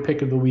 favorite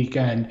pick of the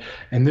weekend,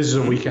 and this is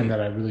a weekend that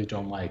I really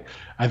don't like.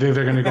 I think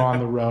they're going to go on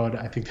the road.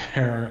 I think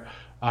they're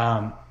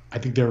a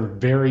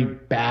very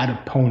bad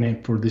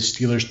opponent for this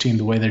Steelers team,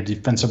 the way their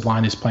defensive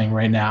line is playing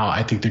right now.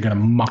 I think they're going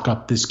to muck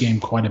up this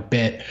game quite a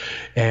bit.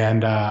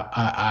 And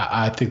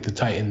I think the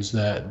Titans,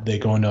 they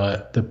go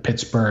into the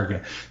Pittsburgh,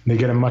 and they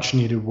get a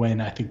much-needed win.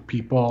 I think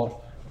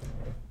people,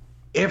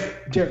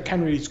 if Derrick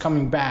Henry is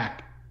coming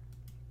back,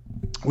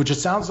 which it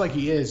sounds like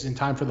he is in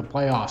time for the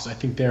playoffs, I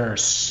think they're a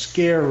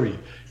scary,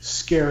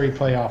 scary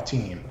playoff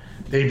team.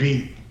 They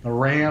beat the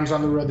Rams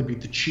on the road. They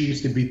beat the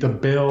Chiefs. They beat the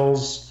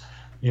Bills.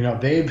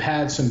 They've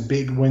had some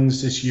big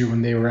wins this year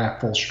when they were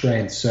at full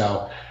strength.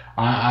 So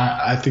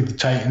I think the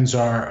Titans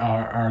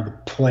are the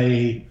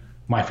play,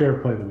 my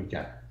favorite play of the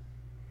weekend.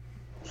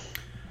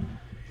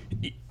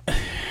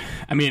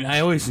 I mean, I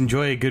always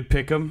enjoy a good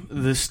pick'em.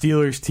 The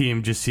Steelers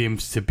team just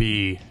seems to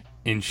be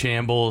in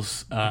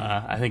shambles.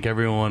 I think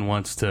everyone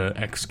wants to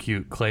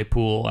execute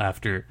Claypool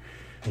after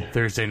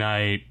Thursday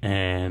night,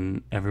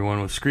 and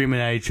everyone was screaming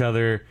at each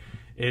other.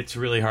 It's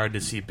really hard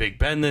to see Big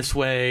Ben this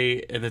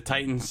way. And the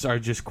Titans are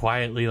just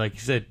quietly, like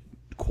you said,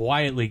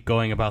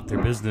 going about their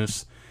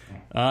business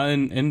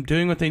and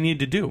doing what they need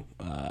to do.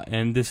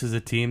 And this is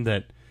a team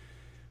that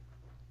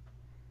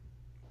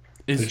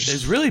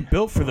is really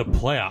built for the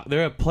playoff.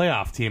 They're a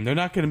playoff team. They're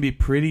not going to be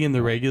pretty in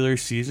the regular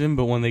season,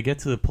 but when they get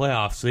to the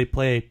playoffs, they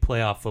play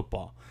playoff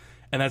football.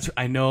 And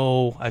I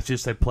know I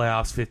just said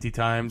playoffs 50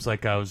 times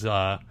like I was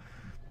the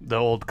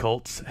old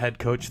Colts head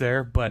coach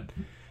there, but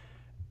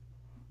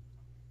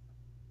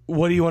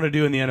what do you want to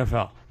do in the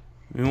NFL?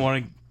 You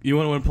want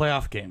to win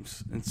playoff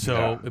games. And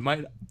so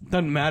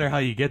doesn't matter how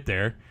you get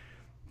there.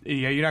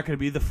 Yeah, you're not going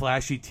to be the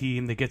flashy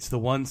team that gets the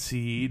 1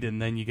 seed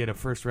and then you get a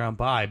first round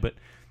bye, but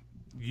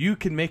you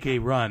can make a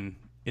run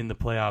in the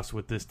playoffs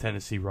with this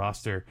Tennessee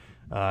roster.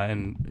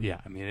 And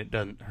yeah, I mean, it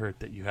doesn't hurt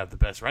that you have the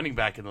best running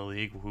back in the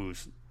league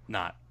who's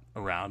not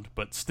around,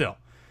 but still,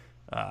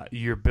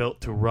 you're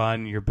built to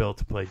run, you're built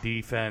to play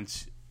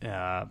defense,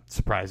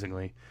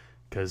 surprisingly,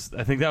 because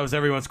I think that was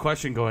everyone's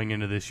question going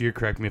into this year,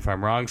 correct me if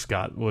I'm wrong,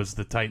 Scott, was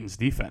the Titans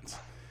defense.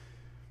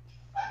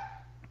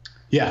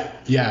 Yeah,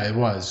 it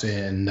was,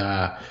 and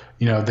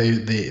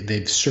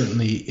they've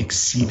certainly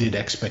exceeded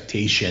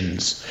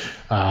expectations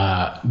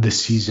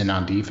this season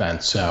on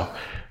defense. So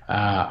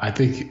I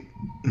think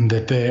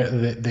that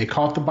they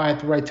caught the bye at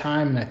the right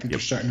time, and I think they're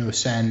starting to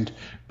ascend.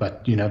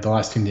 But the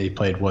last team they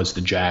played was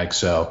the Jags,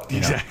 so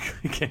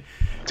exactly can't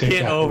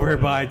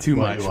overbuy too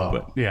much.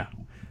 But yeah,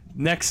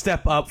 next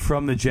step up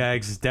from the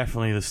Jags is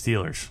definitely the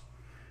Steelers.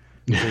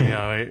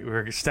 So,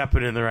 we're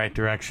stepping in the right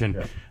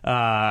direction.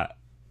 Yeah.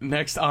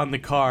 Next on the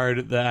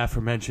card, the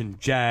aforementioned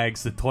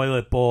Jags, the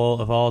toilet bowl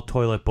of all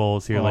toilet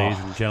bowls here, ladies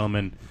and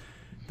gentlemen.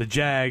 The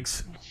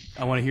Jags,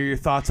 I want to hear your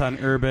thoughts on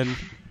Urban.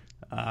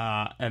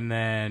 And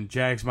then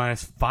Jags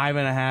minus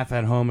 5.5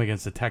 at home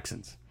against the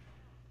Texans.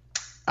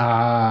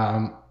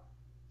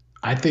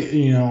 I think,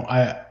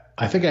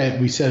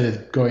 we said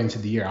it going into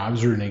the year. I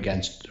was rooting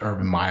against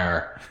Urban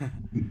Meyer.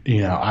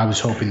 I was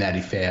hoping that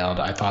he failed.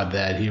 I thought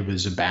that he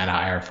was a bad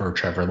hire for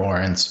Trevor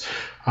Lawrence.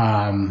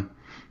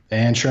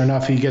 And sure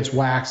enough, he gets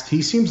waxed.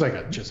 He seems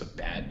like just a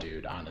bad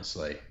dude,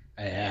 honestly.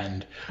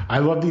 And I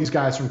love these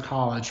guys from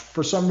college.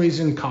 For some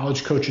reason,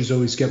 college coaches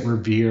always get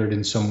revered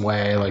in some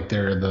way, like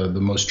they're the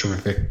most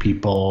terrific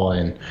people.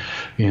 And,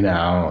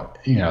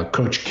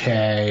 Coach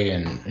K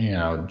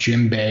and,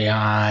 Jim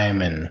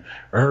Boeheim and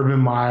Urban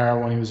Meyer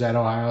when he was at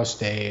Ohio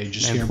State.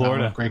 Just hear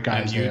Florida, about what great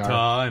guys and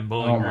Utah and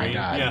Bowling Green. Oh, my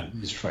God. Yeah.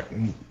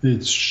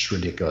 It's just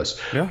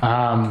ridiculous.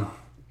 Yeah.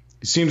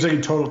 It seems like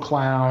a total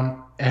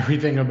clown.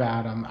 Everything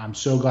about him. I'm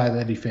so glad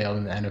that he failed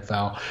in the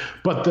NFL.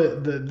 But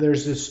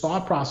there's this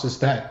thought process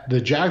that the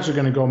Jags are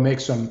going to go make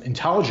some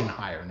intelligent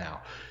hire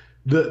now.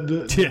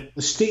 The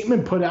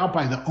statement put out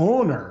by the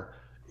owner,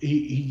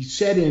 he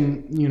said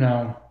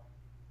in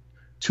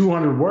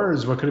 200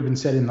 words what could have been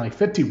said in like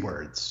 50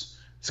 words.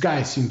 This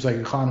guy seems like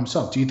a clown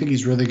himself. Do you think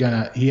he's really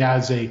he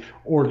has a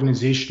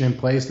organization in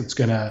place that's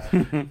gonna,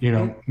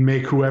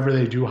 make whoever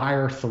they do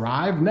hire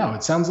thrive? No,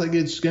 it sounds like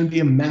it's gonna be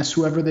a mess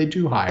whoever they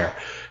do hire.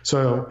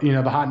 So,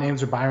 the hot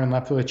names are Byron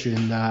Leftwich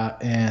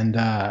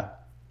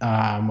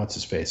and what's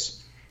his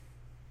face?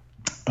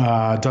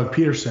 Doug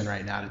Peterson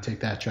right now to take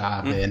that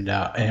job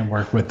and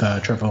work with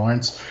Trevor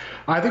Lawrence.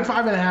 I think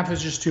 5.5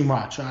 is just too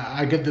much.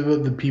 I get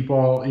the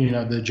people,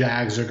 the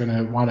Jags are going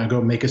to want to go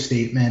make a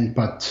statement,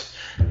 but,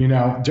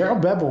 Darrell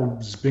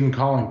Bevell's been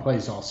calling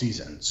plays all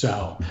season.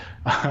 So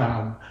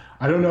I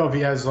don't know if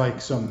he has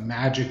like some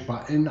magic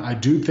button. I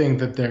do think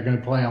that they're going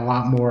to play a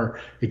lot more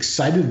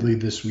excitedly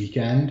this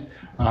weekend.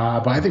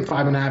 But I think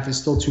 5.5 is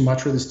still too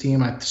much for this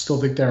team. I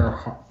still think they're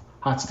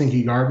hot,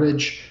 stinky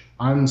garbage.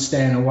 I'm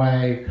staying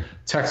away.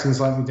 Texans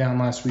let me down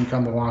last week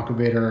on the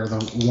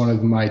Wonkavator, one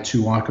of my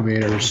two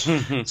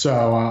Wonkavators.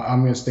 So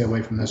I'm going to stay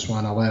away from this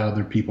one. I'll let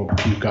other people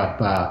puke up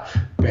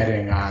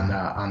betting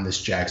on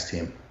this Jags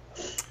team.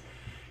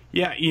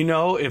 Yeah,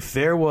 if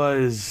there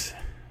was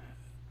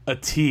a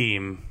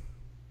team,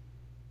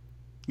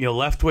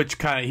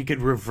 Leftwich he could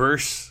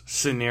reverse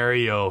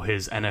scenario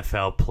his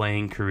NFL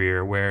playing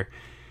career where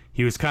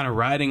he was kind of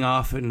riding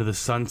off into the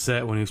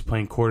sunset when he was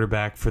playing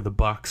quarterback for the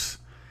Bucs.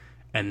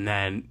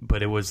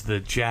 But it was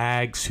the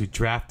Jags who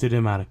drafted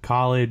him out of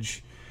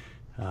college,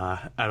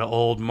 out of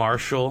old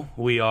Marshall.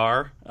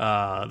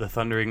 The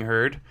Thundering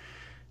Herd.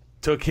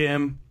 Took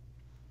him,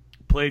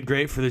 played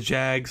great for the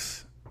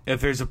Jags. If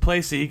there's a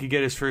place that he could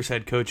get his first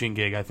head coaching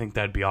gig, I think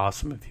that'd be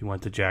awesome if he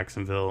went to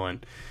Jacksonville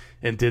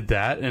and did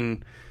that.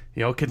 And,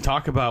 can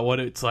talk about what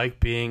it's like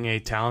being a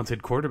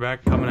talented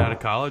quarterback coming out of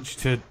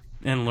college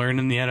and learn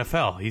in the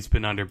NFL. He's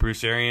been under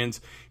Bruce Arians.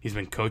 He's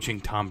been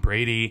coaching Tom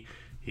Brady.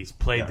 He's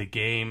played the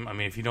game. I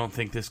mean, if you don't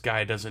think this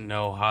guy doesn't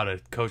know how to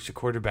coach the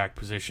quarterback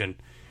position,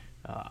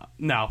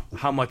 now,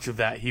 how much of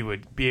that he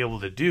would be able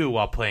to do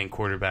while playing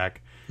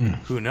quarterback,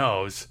 who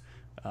knows?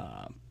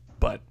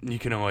 But you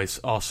can always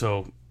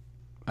also,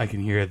 I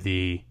can hear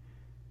the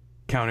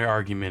counter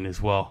argument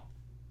as well.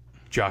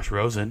 Josh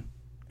Rosen,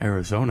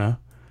 Arizona,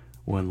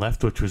 when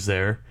Leftwich was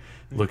there,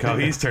 look how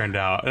he's turned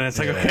out. And it's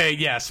like, okay,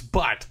 yes,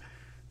 but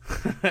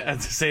at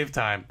the same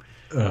time,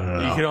 you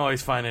can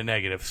always find a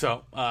negative.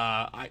 So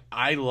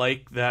I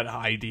like that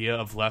idea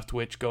of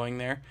Leftwich going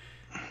there.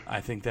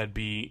 I think that'd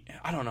be,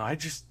 I don't know,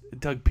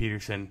 Doug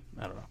Peterson,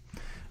 I don't know.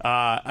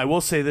 I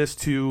will say this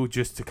too,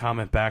 just to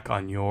comment back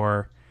on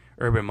your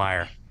Urban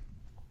Meyer.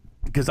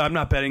 Because I'm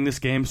not betting this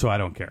game, so I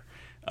don't care.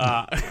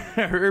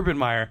 Urban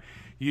Meyer,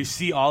 you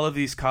see all of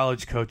these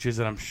college coaches,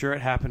 and I'm sure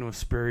it happened with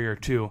Spurrier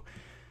too.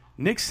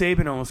 Nick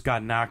Saban almost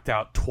got knocked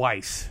out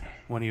twice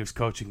when he was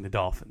coaching the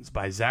Dolphins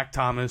by Zach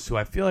Thomas, who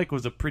I feel like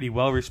was a pretty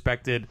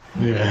well-respected,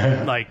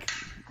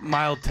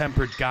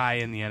 mild-tempered guy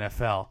in the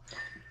NFL.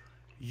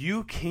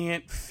 You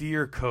can't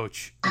fear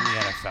coach in the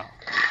NFL.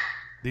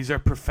 These are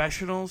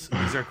professionals.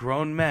 These are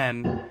grown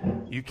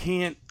men. You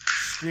can't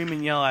scream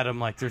and yell at them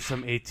like there's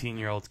some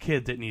 18-year-old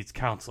kid that needs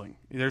counseling.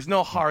 There's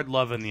no hard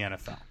love in the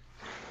NFL.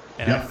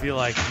 And I feel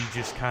like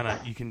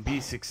you can be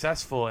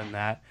successful in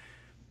that.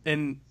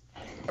 And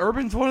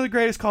Urban's one of the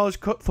greatest college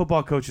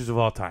football coaches of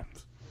all time.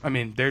 I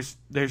mean, there's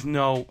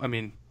no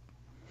arguing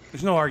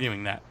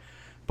that.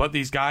 But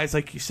these guys,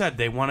 like you said,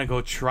 they want to go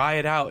try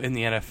it out in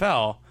the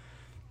NFL,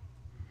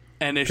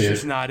 and it's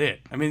just not it.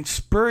 I mean,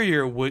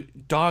 Spurrier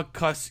would dog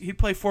cuss. He'd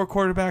play 4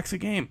 quarterbacks a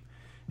game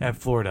at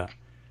Florida.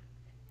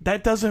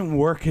 That doesn't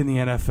work in the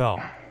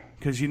NFL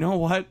because you know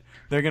what?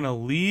 They're going to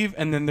leave,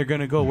 and then they're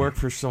going to go work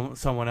for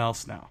someone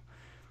else now.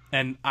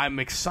 And I'm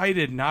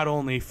excited not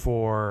only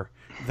for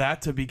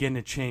that to begin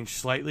to change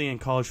slightly in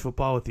college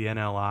football with the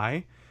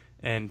NLI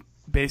and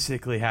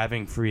basically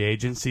having free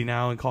agency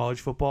now in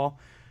college football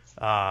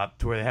to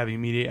where they have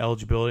immediate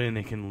eligibility and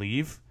they can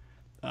leave.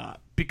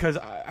 Because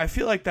I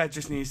feel like that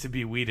just needs to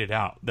be weeded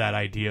out, that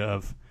idea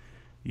of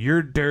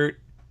you're dirt,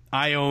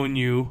 I own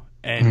you,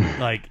 and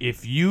like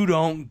if you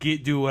don't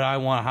do what I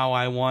want, how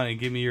I want, and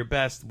give me your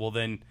best, well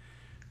then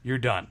you're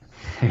done.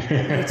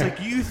 It's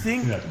like you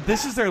think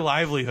this is their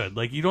livelihood.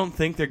 Like you don't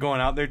think they're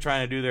going out there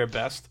trying to do their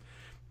best.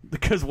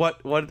 Because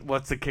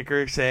what's the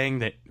kicker saying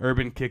that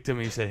Urban kicked him?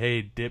 He said,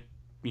 "Hey, dip,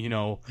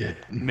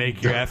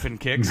 make your effing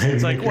kicks."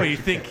 It's like, well, you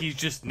think he's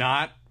just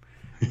not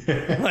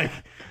like,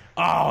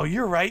 oh,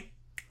 you're right.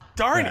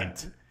 Darn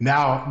it.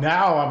 Now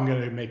I'm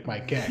gonna make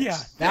my kicks. Yeah.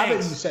 Now that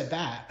you said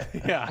that.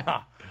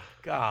 Yeah.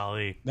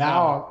 Golly.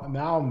 Now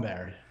I'm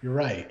there. You're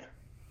right.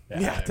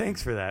 Yeah.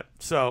 Thanks for that.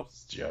 So,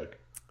 it's a joke.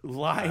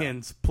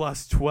 Lions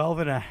plus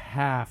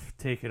 12.5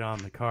 take it on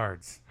the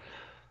Cards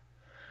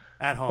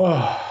at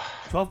home.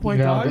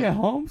 12-point dog at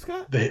home,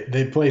 Scott?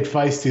 They played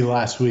feisty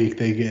last week.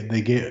 They gave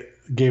it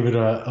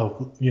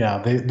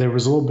there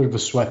was a little bit of a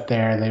sweat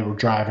there. They were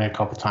driving a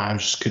couple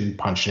times, just couldn't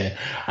punch it.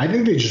 I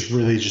think they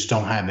just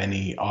don't have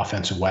any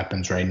offensive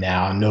weapons right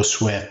now. No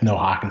Swift, no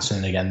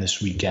Hawkinson again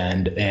this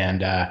weekend,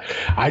 and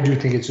I do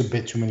think it's a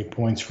bit too many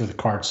points for the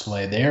Cards to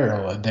lay.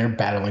 They're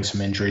battling some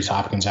injuries.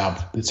 Hopkins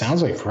out. It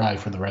sounds like probably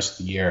for the rest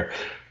of the year.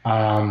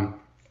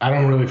 I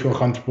don't really feel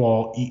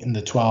comfortable eating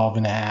the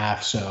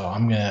 12.5, so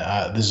I'm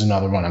gonna. This is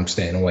another one I'm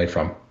staying away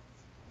from.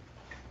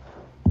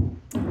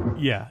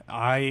 Yeah,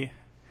 I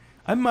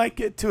might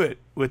get to it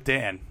with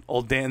Dan,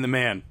 old Dan the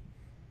man.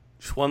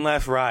 Just one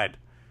last ride,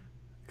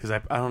 because I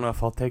don't know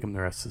if I'll take him the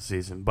rest of the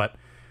season. But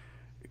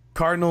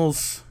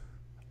Cardinals,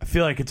 I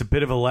feel like it's a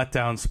bit of a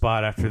letdown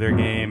spot after their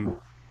game.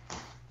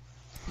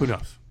 Who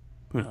knows?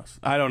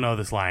 I don't know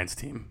this Lions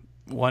team.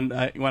 When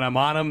I'm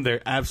on them,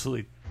 they're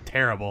absolutely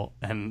terrible,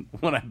 and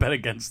when I bet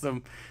against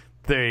them,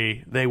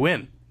 they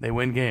win. They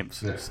win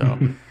games. So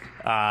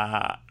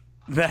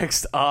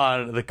next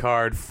on the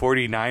card,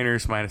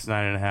 49ers minus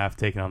 9.5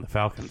 taking on the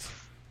Falcons.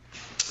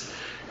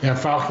 Yeah,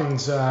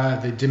 Falcons,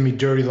 they did me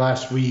dirty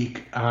last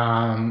week,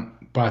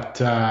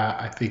 but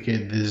I think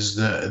it is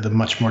the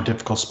much more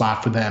difficult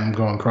spot for them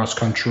going cross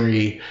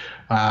country.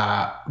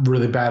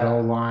 Really bad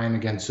O-line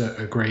against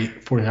a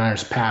great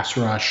 49ers pass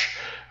rush.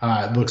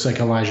 It looks like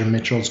Elijah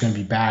Mitchell is going to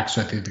be back,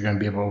 so I think they're going to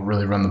be able to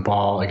really run the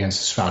ball against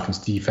this Falcons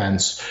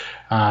defense.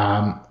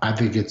 I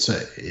think it's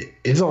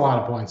a lot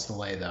of points to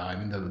lay, though. I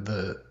mean,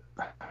 the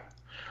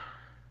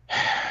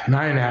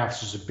 9.5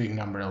 is just a big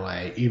number to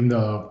lay, even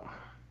though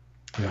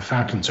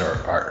Falcons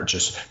are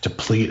just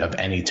deplete of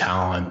any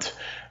talent.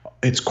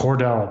 It's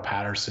Cordell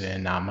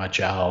Patterson, not much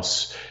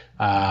else.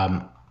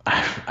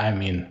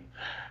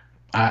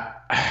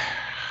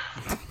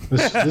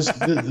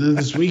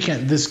 This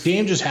weekend, this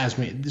game just has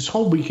me. This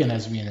whole weekend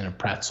has me in a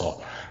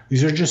pretzel.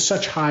 These are just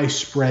such high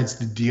spreads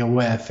to deal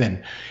with,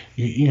 and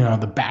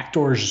the back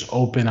door is just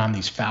open on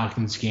these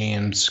Falcons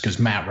games because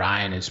Matt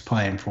Ryan is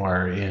playing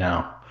for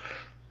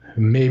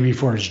maybe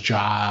for his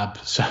job.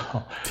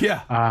 So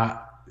yeah,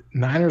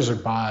 Niners are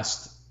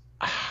bust.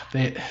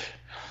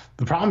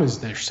 The problem is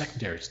their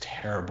secondary is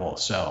terrible,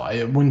 so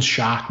it wouldn't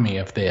shock me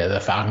if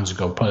the Falcons would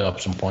go put up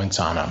some points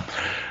on them.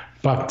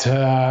 But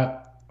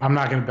I'm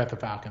not going to bet the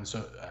Falcons.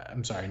 So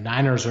I'm sorry,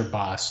 Niners are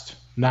bust.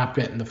 Not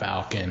betting the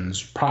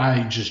Falcons.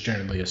 Probably just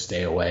generally a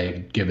stay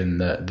away given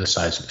the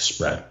size of the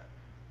spread.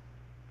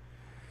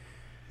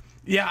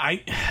 Yeah,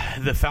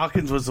 the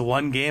Falcons was the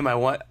one game I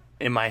want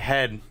in my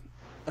head.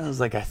 I was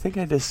like, I think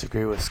I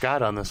disagree with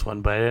Scott on this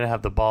one, but I didn't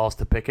have the balls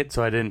to pick it,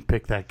 so I didn't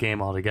pick that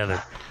game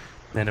altogether.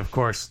 And of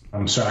course,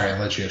 I'm sorry I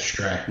let you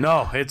astray.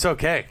 No, it's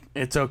okay.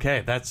 It's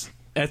okay. That's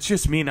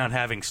just me not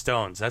having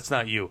stones. That's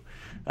not you.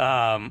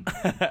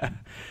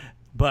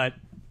 But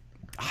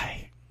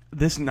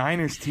this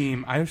Niners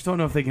team, I just don't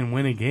know if they can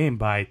win a game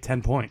by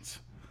 10 points.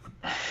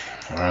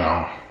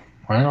 Well,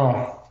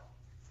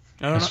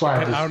 I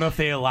don't know if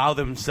they allow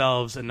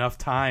themselves enough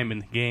time in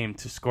the game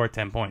to score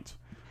 10 points.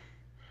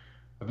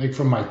 I think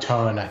from my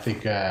tone, I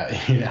think,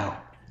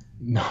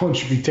 no one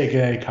should be taking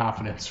any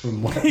confidence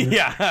from what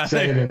you're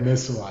saying in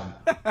this one.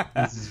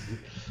 This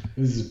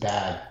is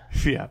bad.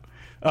 Yeah.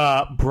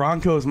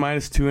 Broncos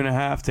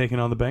 -2.5 taking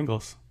on the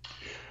Bengals.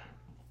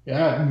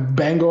 Yeah,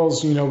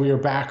 Bengals, we were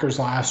backers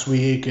last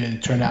week, and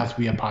it turned out to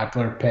be a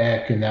popular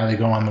pick, and now they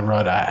go on the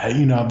road.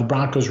 The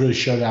Broncos really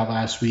showed out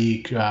last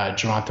week.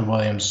 Javonte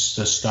Williams,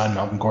 the stud.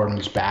 Melvin Gordon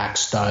was back,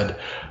 stud.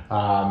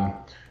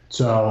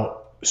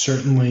 So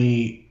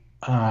certainly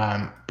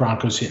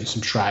Broncos hitting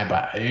some stride.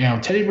 But,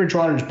 Teddy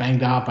Bridgewater's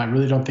banged up. I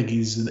really don't think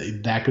he's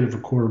that good of a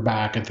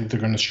quarterback. I think they're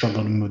going to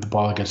struggle to move the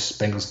ball against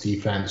the Bengals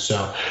defense.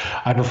 So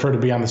I prefer to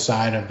be on the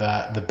side of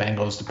the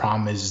Bengals. The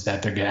problem is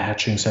that they're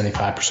hatching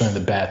 75% of the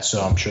bets.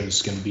 So I'm sure this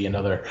is going to be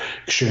another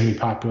extremely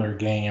popular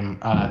game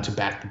to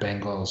back the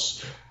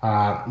Bengals.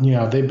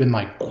 They've been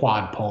like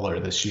quad polar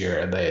this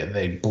year.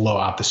 They blow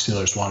out the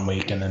Steelers one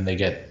week and then they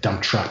get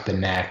dump trucked the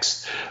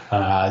next.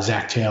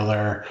 Zach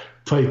Taylor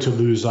played to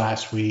lose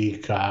last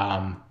week.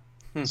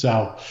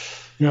 So,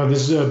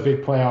 this is a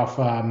big playoff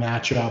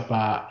matchup.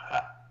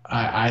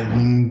 I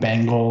lean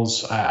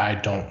Bengals. I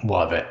don't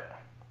love it.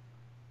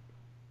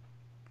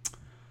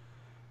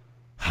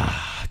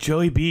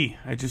 Joey B.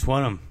 I just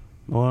want him.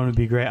 I want him to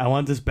be great. I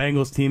want this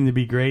Bengals team to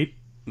be great.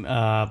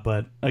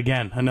 But,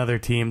 again, another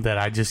team that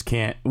I just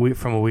can't,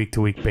 from a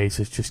week-to-week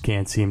basis, just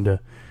can't seem to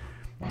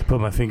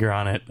put my finger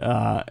on it.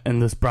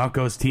 And this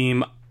Broncos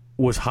team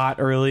was hot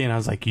early, and I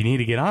was like, you need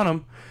to get on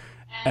them.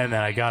 And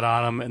then I got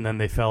on them, and then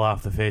they fell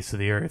off the face of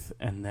the earth.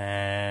 And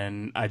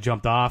then I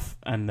jumped off,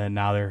 and then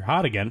now they're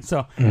hot again.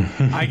 So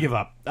I give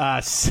up.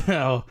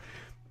 So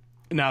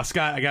now,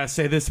 Scott, I got to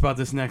say this about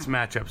this next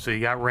matchup. So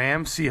you got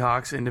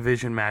Rams-Seahawks in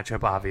division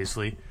matchup,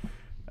 obviously.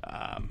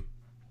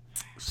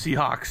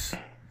 Seahawks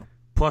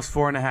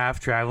 +4.5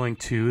 traveling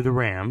to the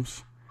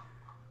Rams.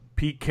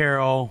 Pete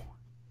Carroll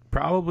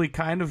probably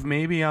kind of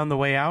maybe on the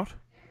way out.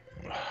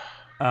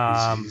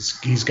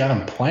 He's got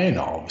him playing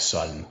all of a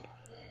sudden.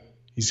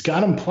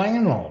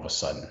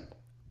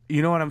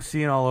 You know what I'm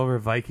seeing all over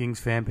Vikings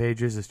fan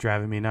pages is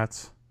driving me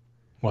nuts?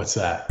 What's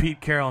that? Pete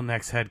Carroll,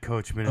 next head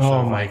coach, Minnesota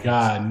Vikings. Oh, my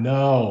God,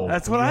 no.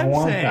 That's what I'm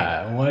saying.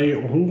 That.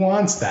 Who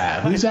wants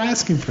that? Who's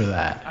asking for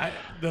that?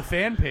 The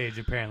fan page,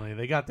 apparently.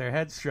 They got their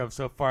heads shoved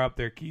so far up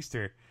their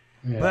keister.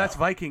 Yeah. But that's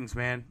Vikings,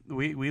 man.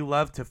 We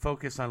love to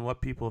focus on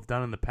what people have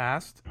done in the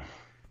past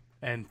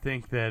and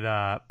think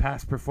that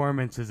past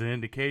performance is an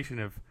indication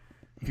of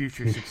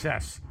future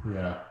success.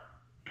 Yeah.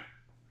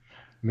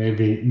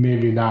 Maybe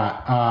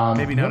not.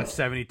 Maybe not a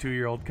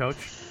 72-year-old coach.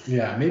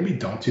 Yeah, maybe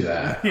don't do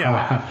that.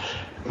 Yeah.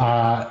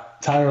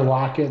 Tyler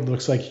Lockett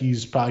looks like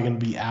he's probably going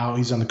to be out.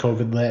 He's on the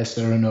COVID list.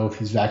 I don't know if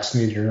he's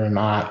vaccinated or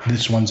not.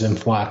 This one's in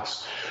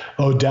flux.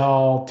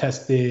 Odell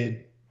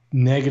tested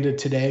negative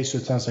today, so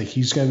it sounds like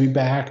he's going to be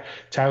back.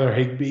 Tyler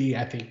Higbee,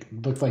 I think,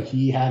 looked like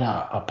he had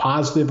a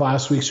positive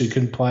last week, so he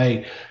couldn't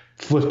play.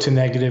 Flipped to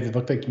negative. It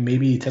looked like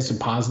maybe he tested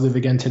positive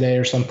again today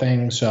or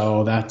something.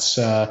 So that's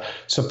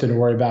something to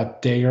worry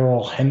about.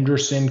 Darrell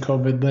Henderson,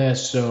 COVID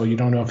list. So you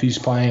don't know if he's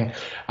playing.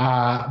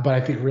 But I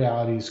think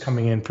reality is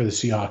coming in for the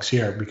Seahawks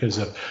here because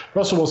of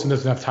Russell Wilson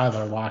doesn't have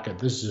Tyler Lockett.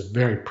 This is a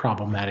very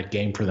problematic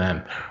game for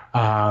them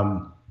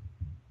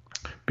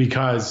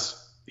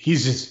because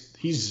he's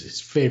his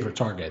favorite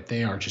target.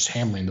 They are just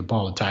hammering the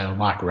ball to Tyler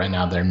Lockett right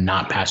now. They're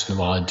not passing the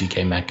ball to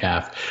DK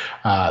Metcalf.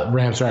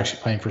 Rams are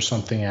actually playing for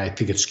something. I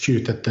think it's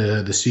cute that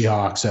the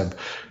Seahawks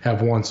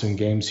have won some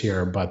games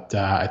here, but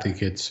I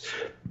think it's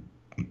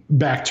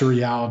back to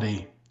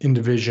reality in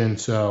division.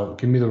 So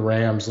give me the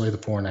Rams, lay the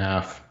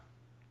 4.5.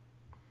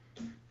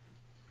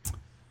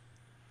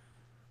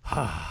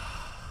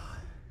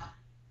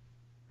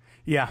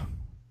 Yeah,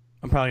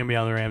 I'm probably going to be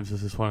on the Rams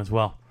as this one as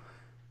well.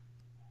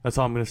 That's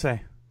all I'm going to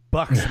say.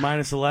 Bucks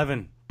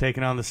 -11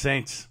 taking on the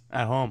Saints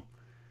at home.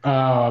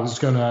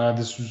 This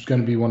was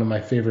gonna be one of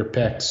my favorite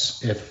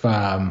picks if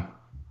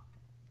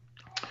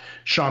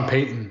Sean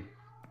Payton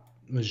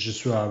was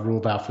just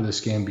ruled out for this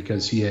game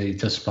because he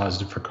tested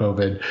positive for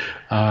COVID.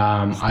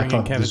 I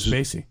thought Kevin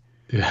Spacey.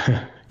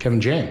 Yeah,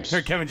 Kevin James.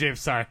 Or Kevin James,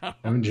 sorry.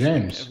 Kevin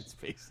James.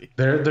 Kevin Spacey.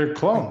 They're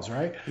clones,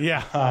 right?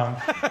 Yeah.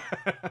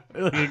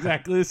 They look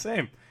exactly the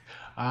same.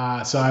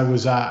 So I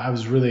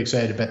was really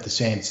excited to bet the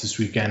Saints this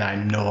weekend.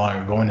 I'm no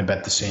longer going to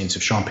bet the Saints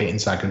if Sean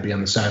Payton's not going to be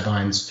on the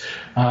sidelines.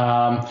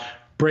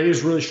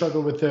 Brady's really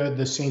struggled with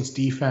the Saints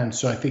defense,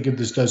 so I think if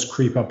this does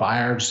creep up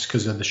higher just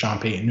because of the Sean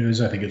Payton news,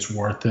 I think it's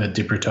worth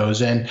dip your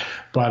toes in.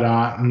 But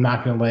I'm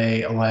not going to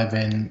lay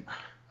 11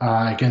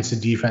 against a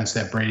defense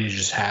that Brady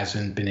just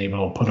hasn't been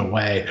able to put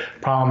away.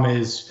 Problem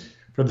is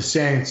for the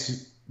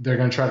Saints, they're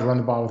going to try to run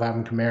the ball with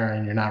Alvin Kamara,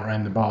 and you're not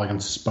running the ball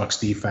against this Bucs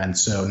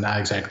defense, so not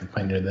exactly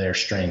playing to their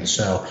strengths.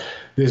 So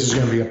this is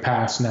going to be a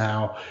pass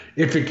now.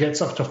 If it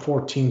gets up to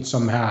 14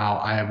 somehow,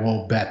 I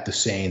will bet the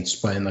Saints,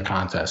 but in the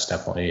contest,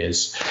 definitely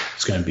it's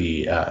going to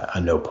be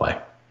a no play.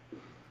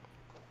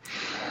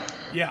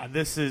 Yeah,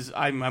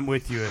 I'm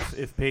with you.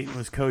 If Peyton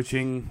was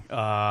coaching,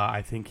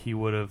 I think he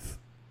would have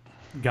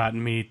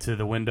gotten me to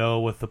the window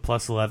with the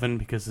 +11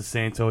 because the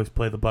Saints always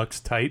play the Bucks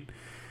tight.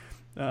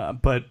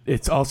 But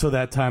it's also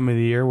that time of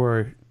the year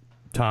where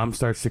Tom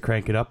starts to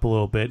crank it up a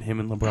little bit. Him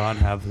and LeBron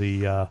have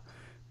the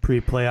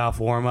pre-playoff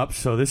warm-ups.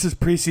 So this is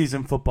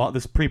preseason football.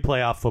 This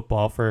pre-playoff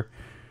football for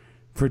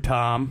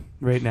Tom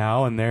right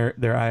now, and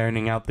they're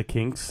ironing out the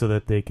kinks so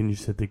that they can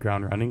just hit the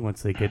ground running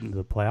once they get into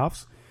the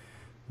playoffs.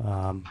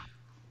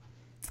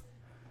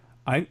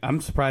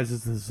 I'm surprised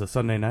this is a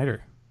Sunday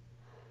nighter.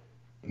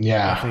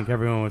 Yeah, I think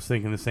everyone was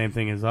thinking the same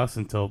thing as us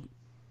until.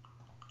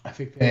 I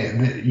think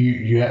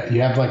you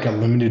have like a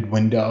limited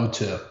window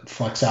to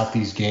flex out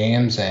these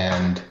games,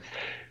 and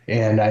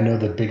I know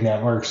the big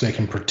networks, they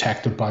can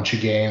protect a bunch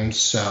of games.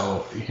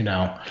 So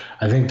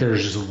I think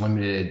there's just a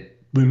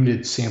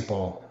limited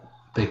sample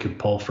they could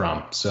pull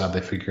from. So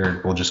they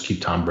figured we'll just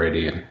keep Tom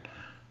Brady in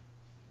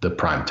the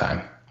prime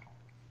time.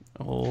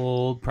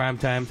 Old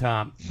primetime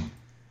Tom.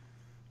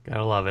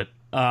 Gotta love it.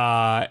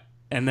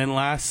 And then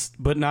last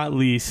but not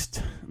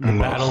least, the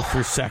battle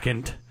for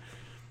second.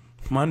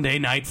 Monday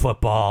Night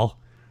Football.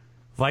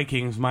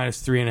 Vikings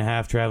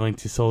 -3.5 traveling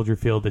to Soldier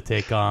Field to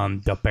take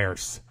on the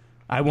Bears.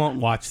 I won't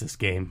watch this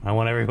game. I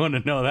want everyone to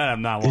know that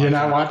I'm not watching. You're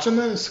not watching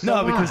this?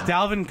 No, because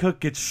Dalvin Cook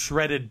gets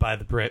shredded by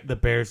the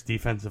Bears'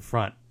 defensive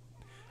front.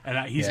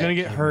 And he's going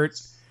to get hurt.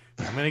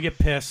 I'm going to get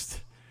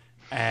pissed.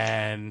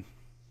 And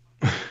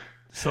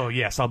so,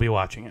 yes, I'll be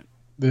watching it.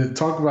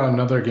 Talk about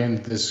another game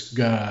that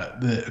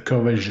the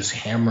COVID is just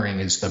hammering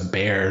is the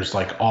Bears.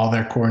 Like, all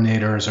their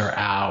coordinators are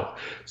out.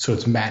 So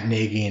it's Matt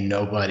Nagy and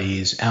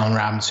nobody's. Allen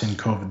Robinson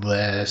COVID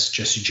list.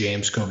 Jesse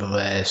James COVID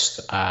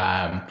list.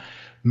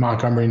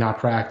 Montgomery not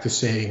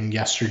practicing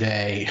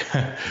yesterday.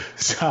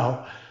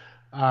 So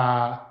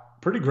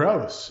pretty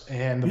gross.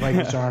 And the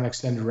Vikings are on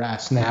extended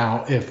rest.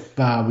 Now, if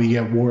we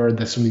get word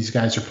that some of these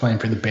guys are playing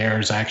for the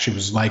Bears, I actually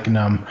was liking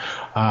them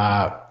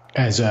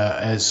as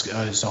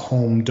a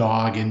home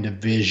dog in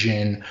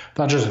division.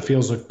 Thought Justin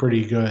Fields looked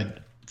pretty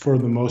good for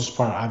the most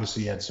part.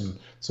 Obviously, he had some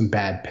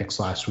bad picks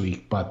last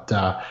week, but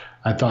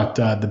I thought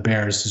the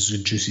Bears is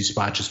a juicy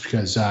spot just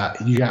because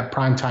you got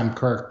primetime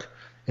Kirk,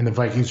 and the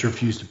Vikings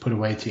refuse to put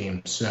away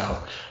teams. So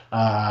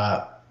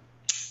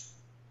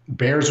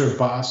Bears are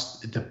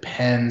bust. It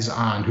depends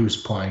on who's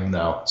playing,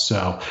 though.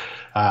 So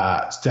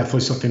it's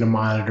definitely something to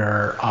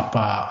monitor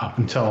up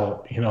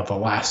until the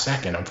last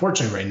second.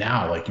 Unfortunately, right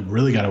now, like, you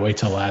really got to wait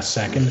till the last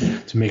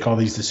second to make all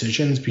these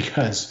decisions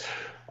because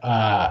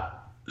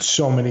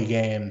so many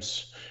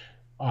games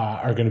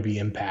are going to be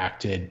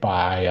impacted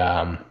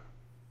by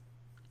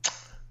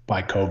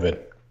COVID.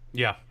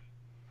 Yeah.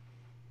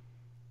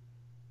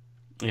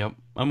 Yep,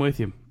 I'm with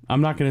you. I'm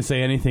not going to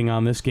say anything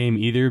on this game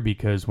either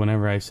because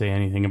whenever I say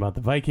anything about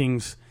the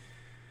Vikings,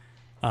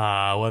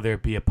 whether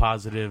it be a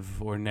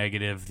positive or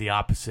negative, the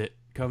opposite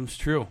comes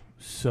true.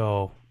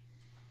 So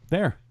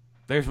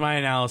there's my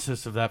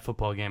analysis of that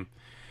football game.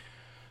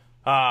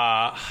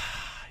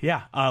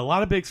 Yeah, a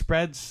lot of big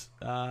spreads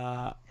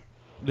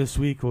this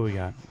week. What we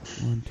got?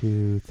 1,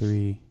 2,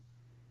 3,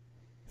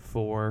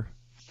 4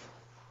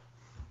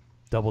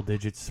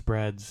 double-digit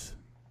spreads,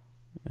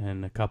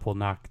 and a couple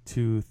knock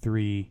 2,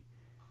 3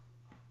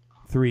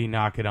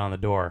 knock it on the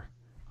door.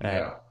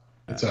 Yeah,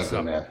 it's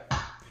ugly, man.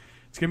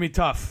 It's gonna be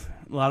tough.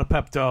 A lot of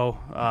Pepto,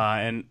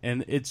 and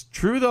it's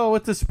true though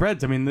with the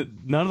spreads. I mean,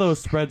 none of those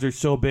spreads are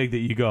so big that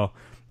you go,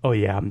 "Oh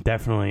yeah, I'm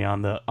definitely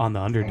on the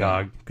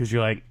underdog," because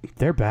you're like,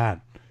 they're bad.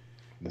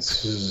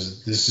 This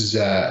is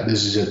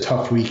a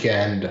tough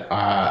weekend.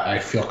 I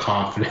feel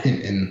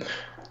confident in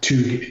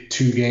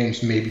two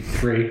games, maybe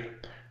 3.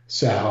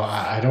 So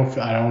I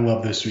don't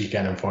love this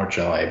weekend,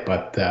 unfortunately,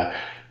 but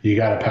you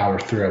got to power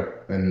through,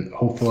 and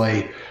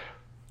hopefully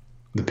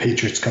the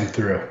Patriots come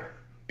through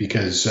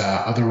because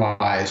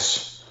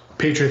otherwise,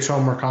 Patriots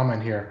homer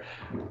comment here.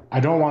 I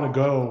don't want to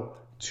go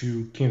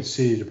to Kansas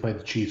City to play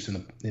the Chiefs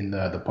in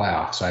the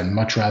playoffs. I'd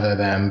much rather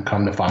them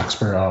come to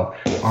Foxborough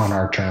on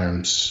our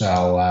terms.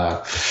 So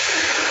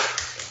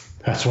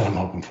that's what I'm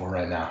hoping for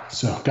right now.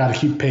 So got to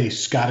keep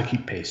pace.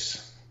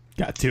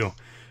 Got to.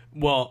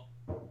 Well,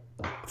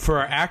 for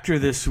our actor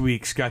this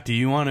week, Scott, do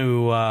you want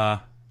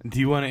to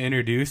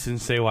introduce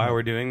and say why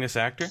we're doing this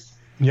actor?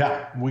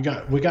 Yeah, we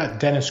got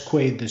Dennis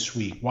Quaid this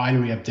week. Why do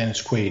we have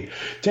Dennis Quaid?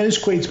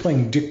 Dennis Quaid's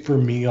playing Dick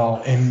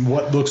Vermeil in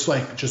what looks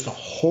like just a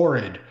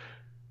horrid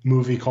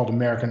movie called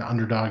American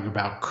Underdog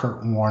about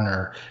Kurt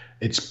Warner.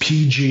 It's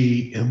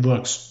PG. It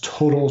looks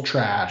total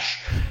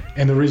trash.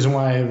 And the reason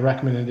why I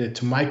recommended it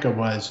to Micah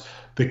was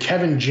the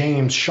Kevin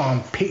James,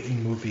 Sean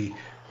Payton movie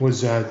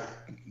was a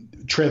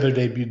trailer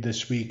debuted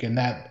this week, and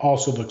that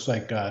also looks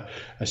like a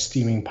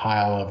steaming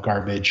pile of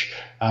garbage.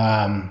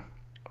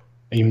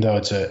 Even though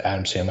it's an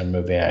Adam Sandler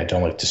movie, I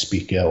don't like to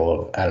speak ill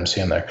of Adam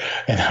Sandler.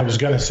 And I was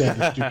going to say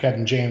let's do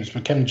Kevin James,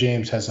 but Kevin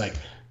James has like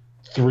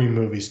 3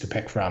 movies to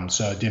pick from,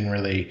 so it didn't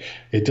really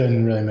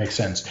make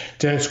sense.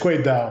 Dennis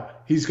Quaid, though,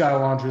 he's got a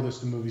laundry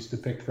list of movies to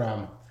pick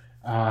from.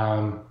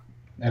 And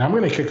I'm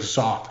going to kick us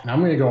off, and I'm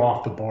going to go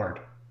off the board.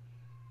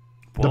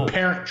 Whoa. The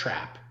Parent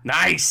Trap.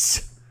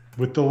 Nice.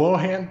 With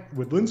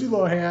Lindsay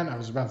Lohan. I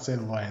was about to say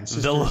the Lohan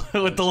sisters.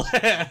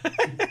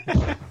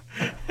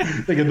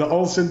 Thinking the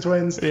Olsen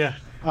twins. Yeah.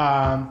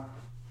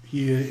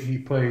 He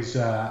plays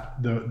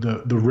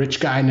the rich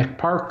guy Nick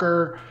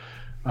Parker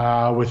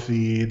with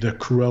the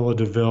Cruella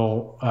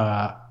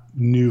DeVille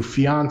new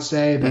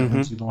fiance that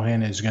Lindsay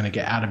Lohan is going to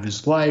get out of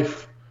his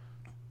life,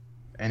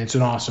 and it's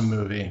an awesome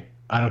movie.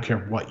 I don't care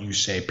what you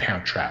say.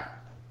 Parent Trap.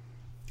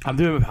 I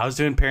was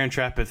doing Parent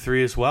Trap at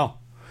 3 as well.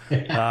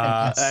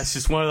 That's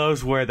just one of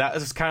those where that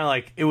was kind of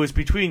like it was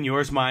between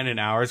yours, mine, and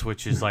ours,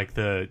 which is like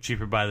the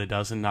cheaper by the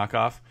dozen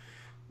knockoff.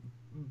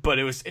 But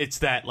it's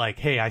that like,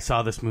 hey, I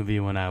saw this movie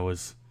when I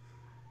was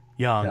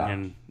young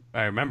and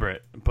I remember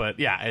it. But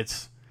yeah,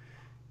 it's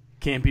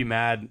can't be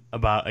mad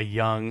about a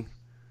young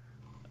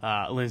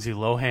Lindsay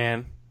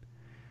Lohan.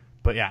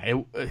 But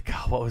yeah,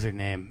 God, what was her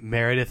name?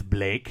 Meredith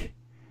Blake.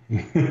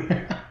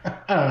 Good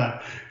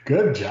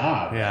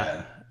job. Yeah,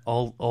 man.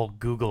 Old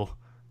Google.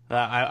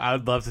 I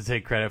would love to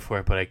take credit for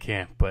it, but I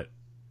can't. But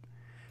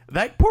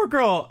that poor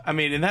girl, I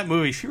mean, in that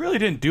movie, she really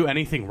didn't do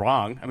anything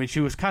wrong. I mean,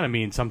 she was kind of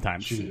mean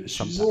sometimes. She's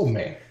a little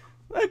mean.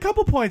 A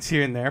couple points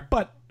here and there,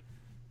 but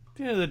at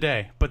the end of the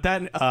day. But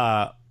that,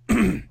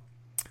 the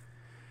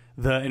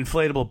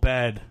inflatable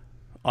bed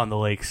on the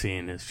lake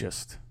scene is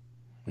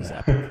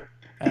epic.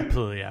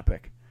 Absolutely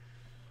epic.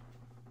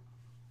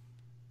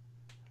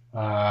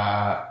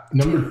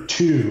 Number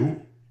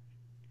 2,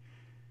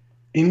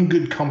 In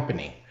Good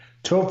Company.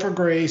 Topher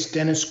Grace,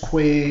 Dennis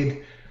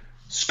Quaid,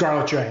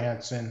 Scarlett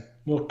Johansson.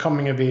 Little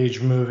coming-of-age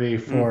movie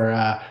for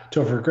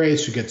Topher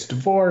Grace, who gets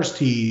divorced.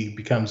 He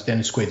becomes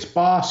Dennis Quaid's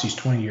boss. He's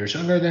 20 years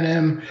younger than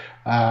him.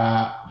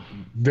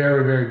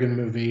 Very, very good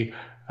movie.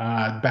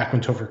 Back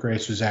when Topher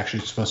Grace was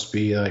actually supposed to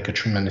be like a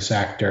tremendous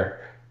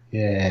actor,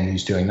 and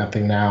he's doing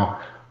nothing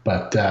now.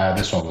 But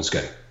this one was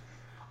good.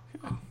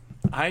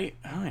 I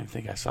don't even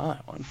think I saw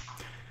that one.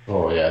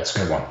 Oh, yeah, it's a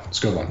good one.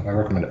 It's a good one. I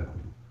recommend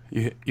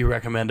it. You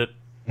recommend it?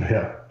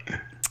 Yeah.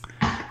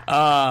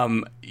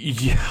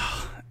 Yeah.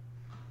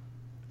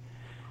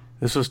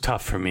 This was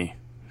tough for me.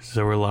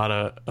 There were a lot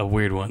of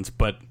weird ones,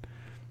 but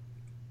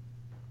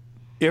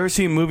you ever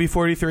seen Movie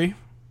 43?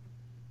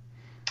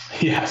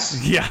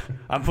 Yes. Yeah,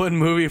 I'm putting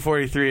Movie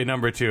 43 at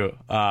number 2.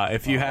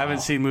 If you haven't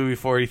seen Movie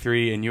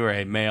 43 and you are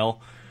a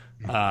male,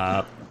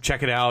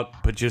 check it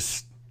out, but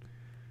just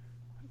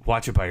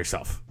watch it by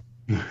yourself.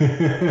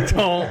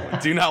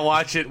 Do not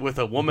watch it with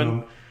a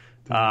woman.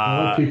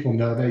 Don't let people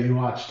know that you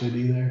watched it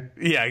either.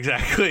 Yeah,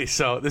 exactly.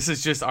 So this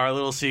is just our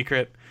little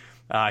secret.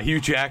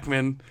 Hugh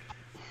Jackman,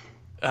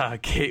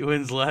 Kate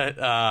Winslet,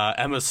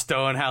 Emma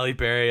Stone, Halle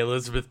Berry,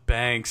 Elizabeth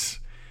Banks.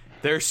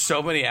 There's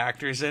so many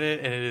actors in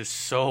it, and it is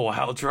so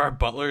wild. Gerard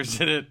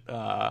Butler's in it.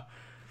 But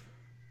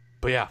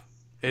yeah,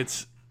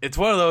 it's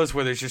one of those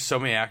where there's just so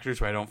many actors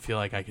where I don't feel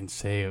like I can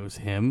say it was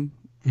him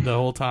the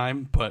whole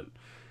time. But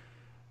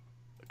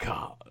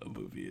God, the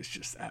movie is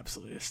just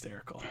absolutely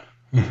hysterical.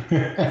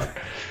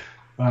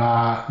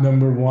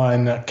 Number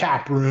 1,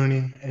 Cap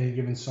Rooney. Any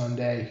Given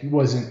Sunday. He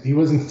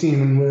wasn't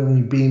Stephen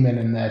Willie Beeman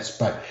in this,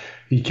 but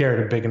he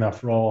carried a big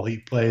enough role. He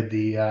played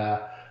the,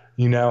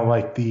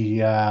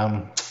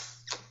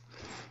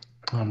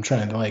 I'm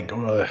trying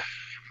to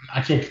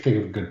I can't think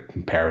of a good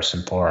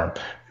comparison for him.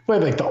 He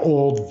played like the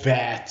old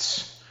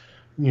vets,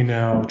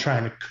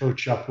 trying to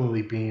coach up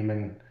Willie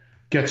Beeman.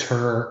 Gets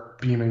hurt,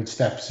 Beeman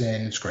steps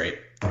in. It's great.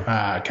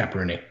 Cap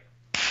Rooney.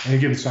 Any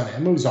Given Sunday.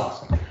 That movie's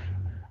awesome.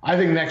 I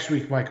think next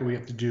week, Michael, we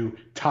have to do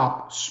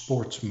top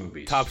sports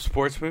movies. Top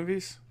sports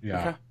movies? Yeah.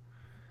 Okay. I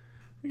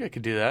think I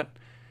could do that.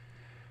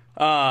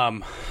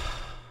 I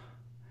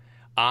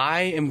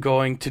am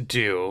going to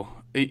do,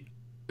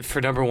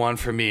 for number 1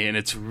 for me, and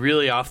it's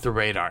really off the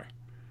radar.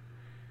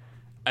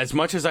 As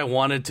much as I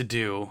wanted to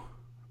do,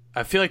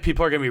 I feel like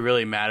people are going to be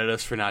really mad at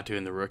us for not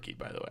doing The Rookie,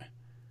 by the way.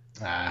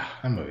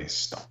 That movie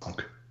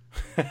stunk.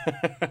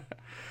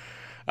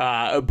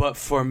 But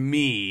for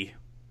me,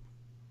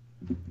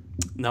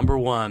 number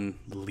 1,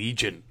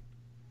 Legion.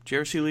 Did you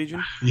ever see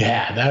Legion?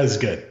 Yeah, that was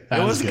good.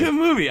 It was a good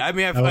movie. I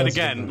mean, but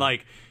again,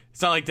 like,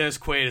 it's not like Dennis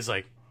Quaid is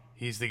like,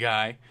 he's the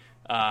guy.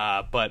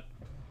 But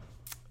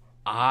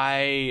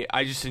I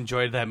just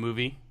enjoyed that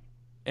movie.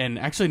 And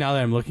actually, now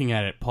that I'm looking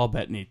at it, Paul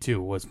Bettany,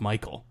 too, was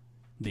Michael,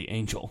 the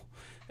angel.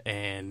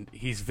 And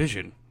he's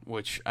Vision,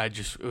 which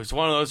it was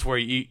one of those where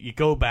you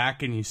go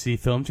back and you see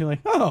films, you're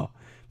like, oh,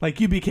 like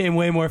you became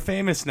way more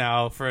famous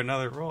now for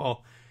another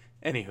role.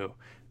 Anywho,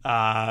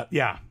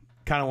 yeah,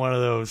 kind of one of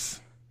those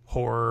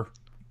horror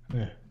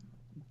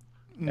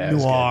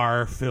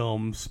noir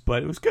films,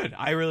 but it was good.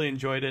 I really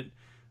enjoyed it.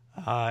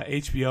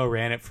 HBO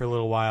ran it for a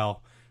little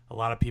while. A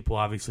lot of people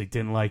obviously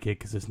didn't like it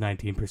because it's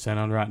 19%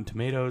 on Rotten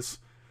Tomatoes.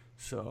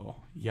 So,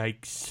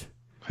 yikes.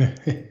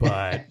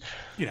 But,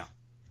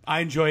 I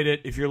enjoyed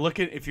it. If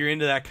you're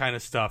into that kind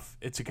of stuff,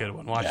 it's a good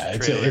one. Watch the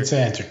trailer. It's an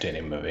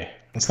entertaining movie.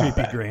 It's creepy not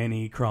bad.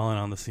 granny crawling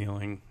on the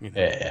ceiling.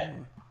 Yeah.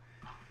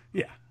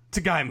 Yeah. It's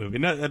a guy movie.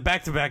 No,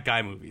 back-to-back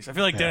guy movies. I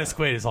feel like Dennis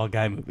Quaid is all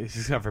guy movies,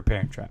 except for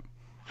Parent Trap.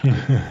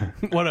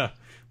 What a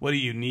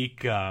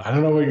unique... I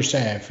don't know what you're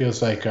saying. It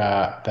feels like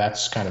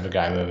that's kind of a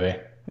guy movie.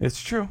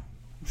 It's true.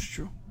 It's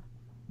true.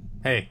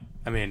 Hey,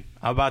 I mean,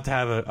 I'm about to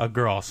have a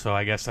girl, so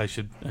I guess I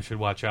should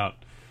watch out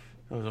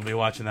We'll be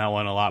watching that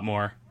one a lot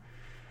more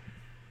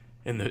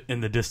in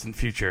the distant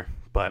future.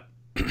 But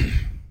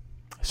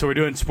so we're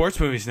doing sports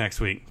movies next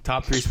week.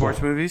 Top 3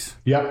 sports movies?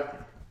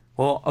 Yep.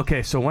 Well,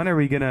 okay, so when are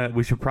we going to...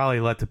 We should probably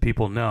let the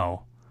people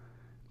know,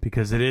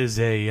 because it is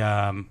a...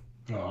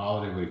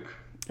 holiday week.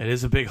 It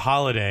is a big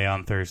holiday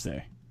on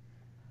Thursday.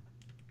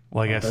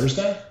 Well, I guess...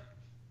 Thursday?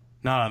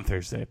 Not on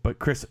Thursday, but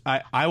Chris,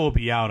 I will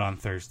be out on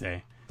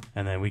Thursday,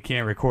 and then we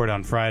can't record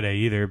on Friday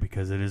either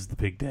because it is the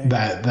big day.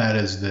 That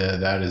is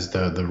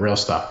the real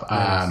stuff.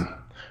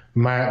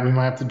 We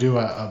might have to do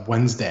a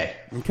Wednesday.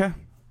 Okay.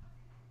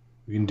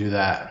 We can do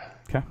that.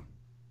 Okay.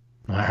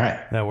 All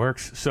right. That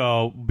works.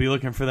 So be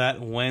looking for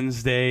that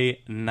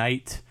Wednesday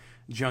night,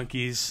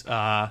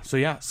 Junkies. So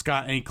yeah,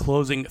 Scott, any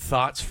closing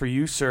thoughts for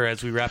you, sir,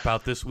 as we wrap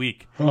out this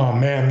week? Oh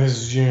man,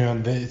 this is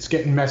it's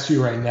getting messy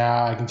right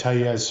now. I can tell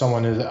you, as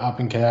someone who's up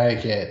in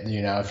Connecticut,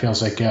 it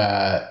feels like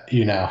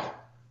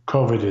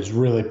COVID is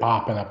really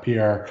popping up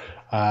here.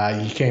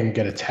 You can't even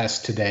get a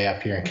test today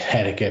up here in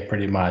Connecticut,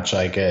 pretty much.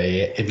 Like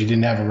if you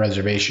didn't have a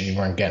reservation, you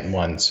weren't getting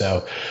one.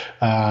 So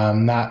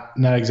not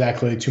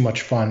exactly too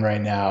much fun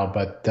right now,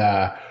 but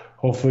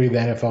hopefully the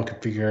NFL can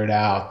figure it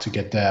out to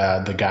get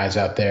the guys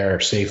out there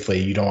safely.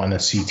 You don't want to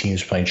see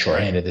teams playing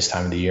shorthanded this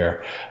time of the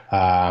year.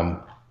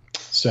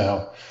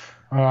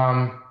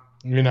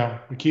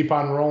 We keep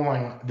on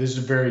rolling. This is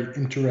a very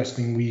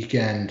interesting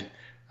weekend.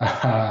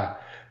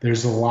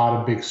 There's a lot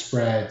of big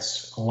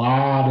spreads, a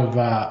lot of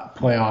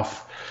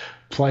playoff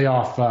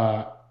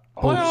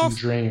hopes and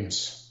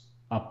dreams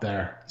up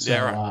there. So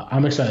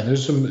I'm excited.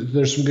 There's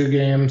some good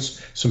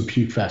games, some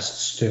puke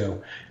fests too,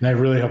 and I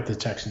really hope the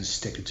Texans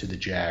stick it to the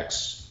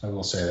Jags. I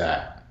will say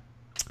that.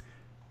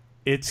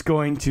 It's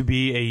going to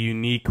be a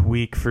unique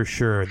week for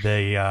sure.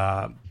 They,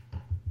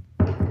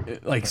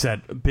 like I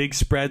said, big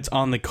spreads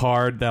on the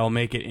card that'll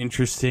make it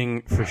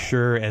interesting for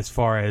sure as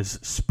far as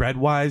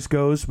spread-wise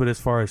goes, but as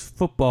far as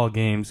football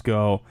games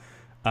go,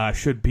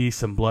 should be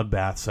some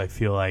bloodbaths, I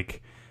feel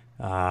like.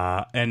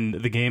 And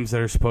the games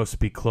that are supposed to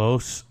be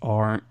close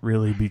aren't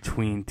really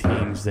between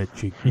teams that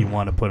you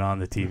want to put on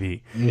the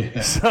TV.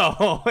 Yeah.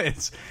 So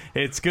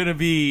it's going to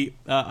be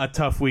a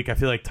tough week. I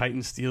feel like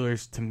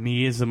Titans-Steelers, to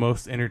me, is the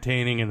most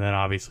entertaining, and then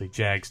obviously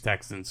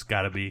Jags-Texans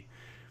got to be...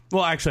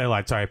 Well, actually, I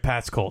lied. Sorry,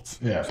 Pats-Colts.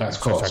 Yeah,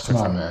 Pats-Colts. Come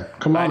on,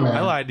 man. I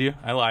lied to you.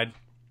 I lied.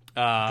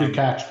 Good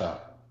catch, though.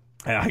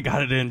 I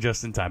got it in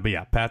just in time. But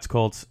yeah,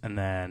 Pats-Colts, and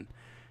then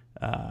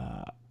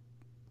I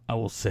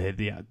will say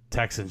the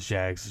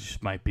Texans-Jags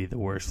just might be the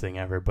worst thing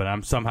ever. But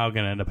I'm somehow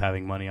going to end up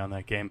having money on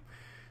that game.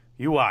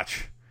 You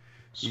watch.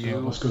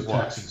 Let's go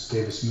Texans.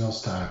 Davis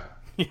Mills time.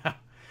 Yeah.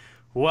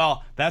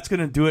 Well, that's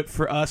going to do it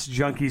for us,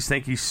 Junkies.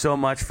 Thank you so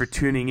much for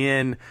tuning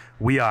in.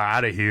 We are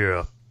out of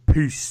here.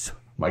 Peace.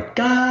 My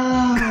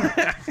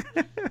God!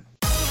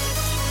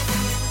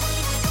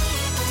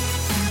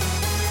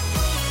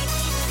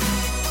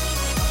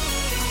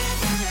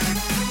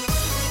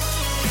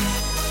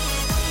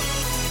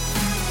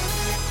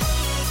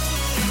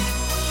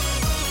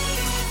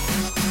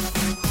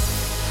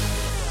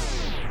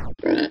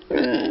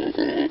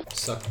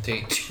 Suck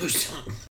tape.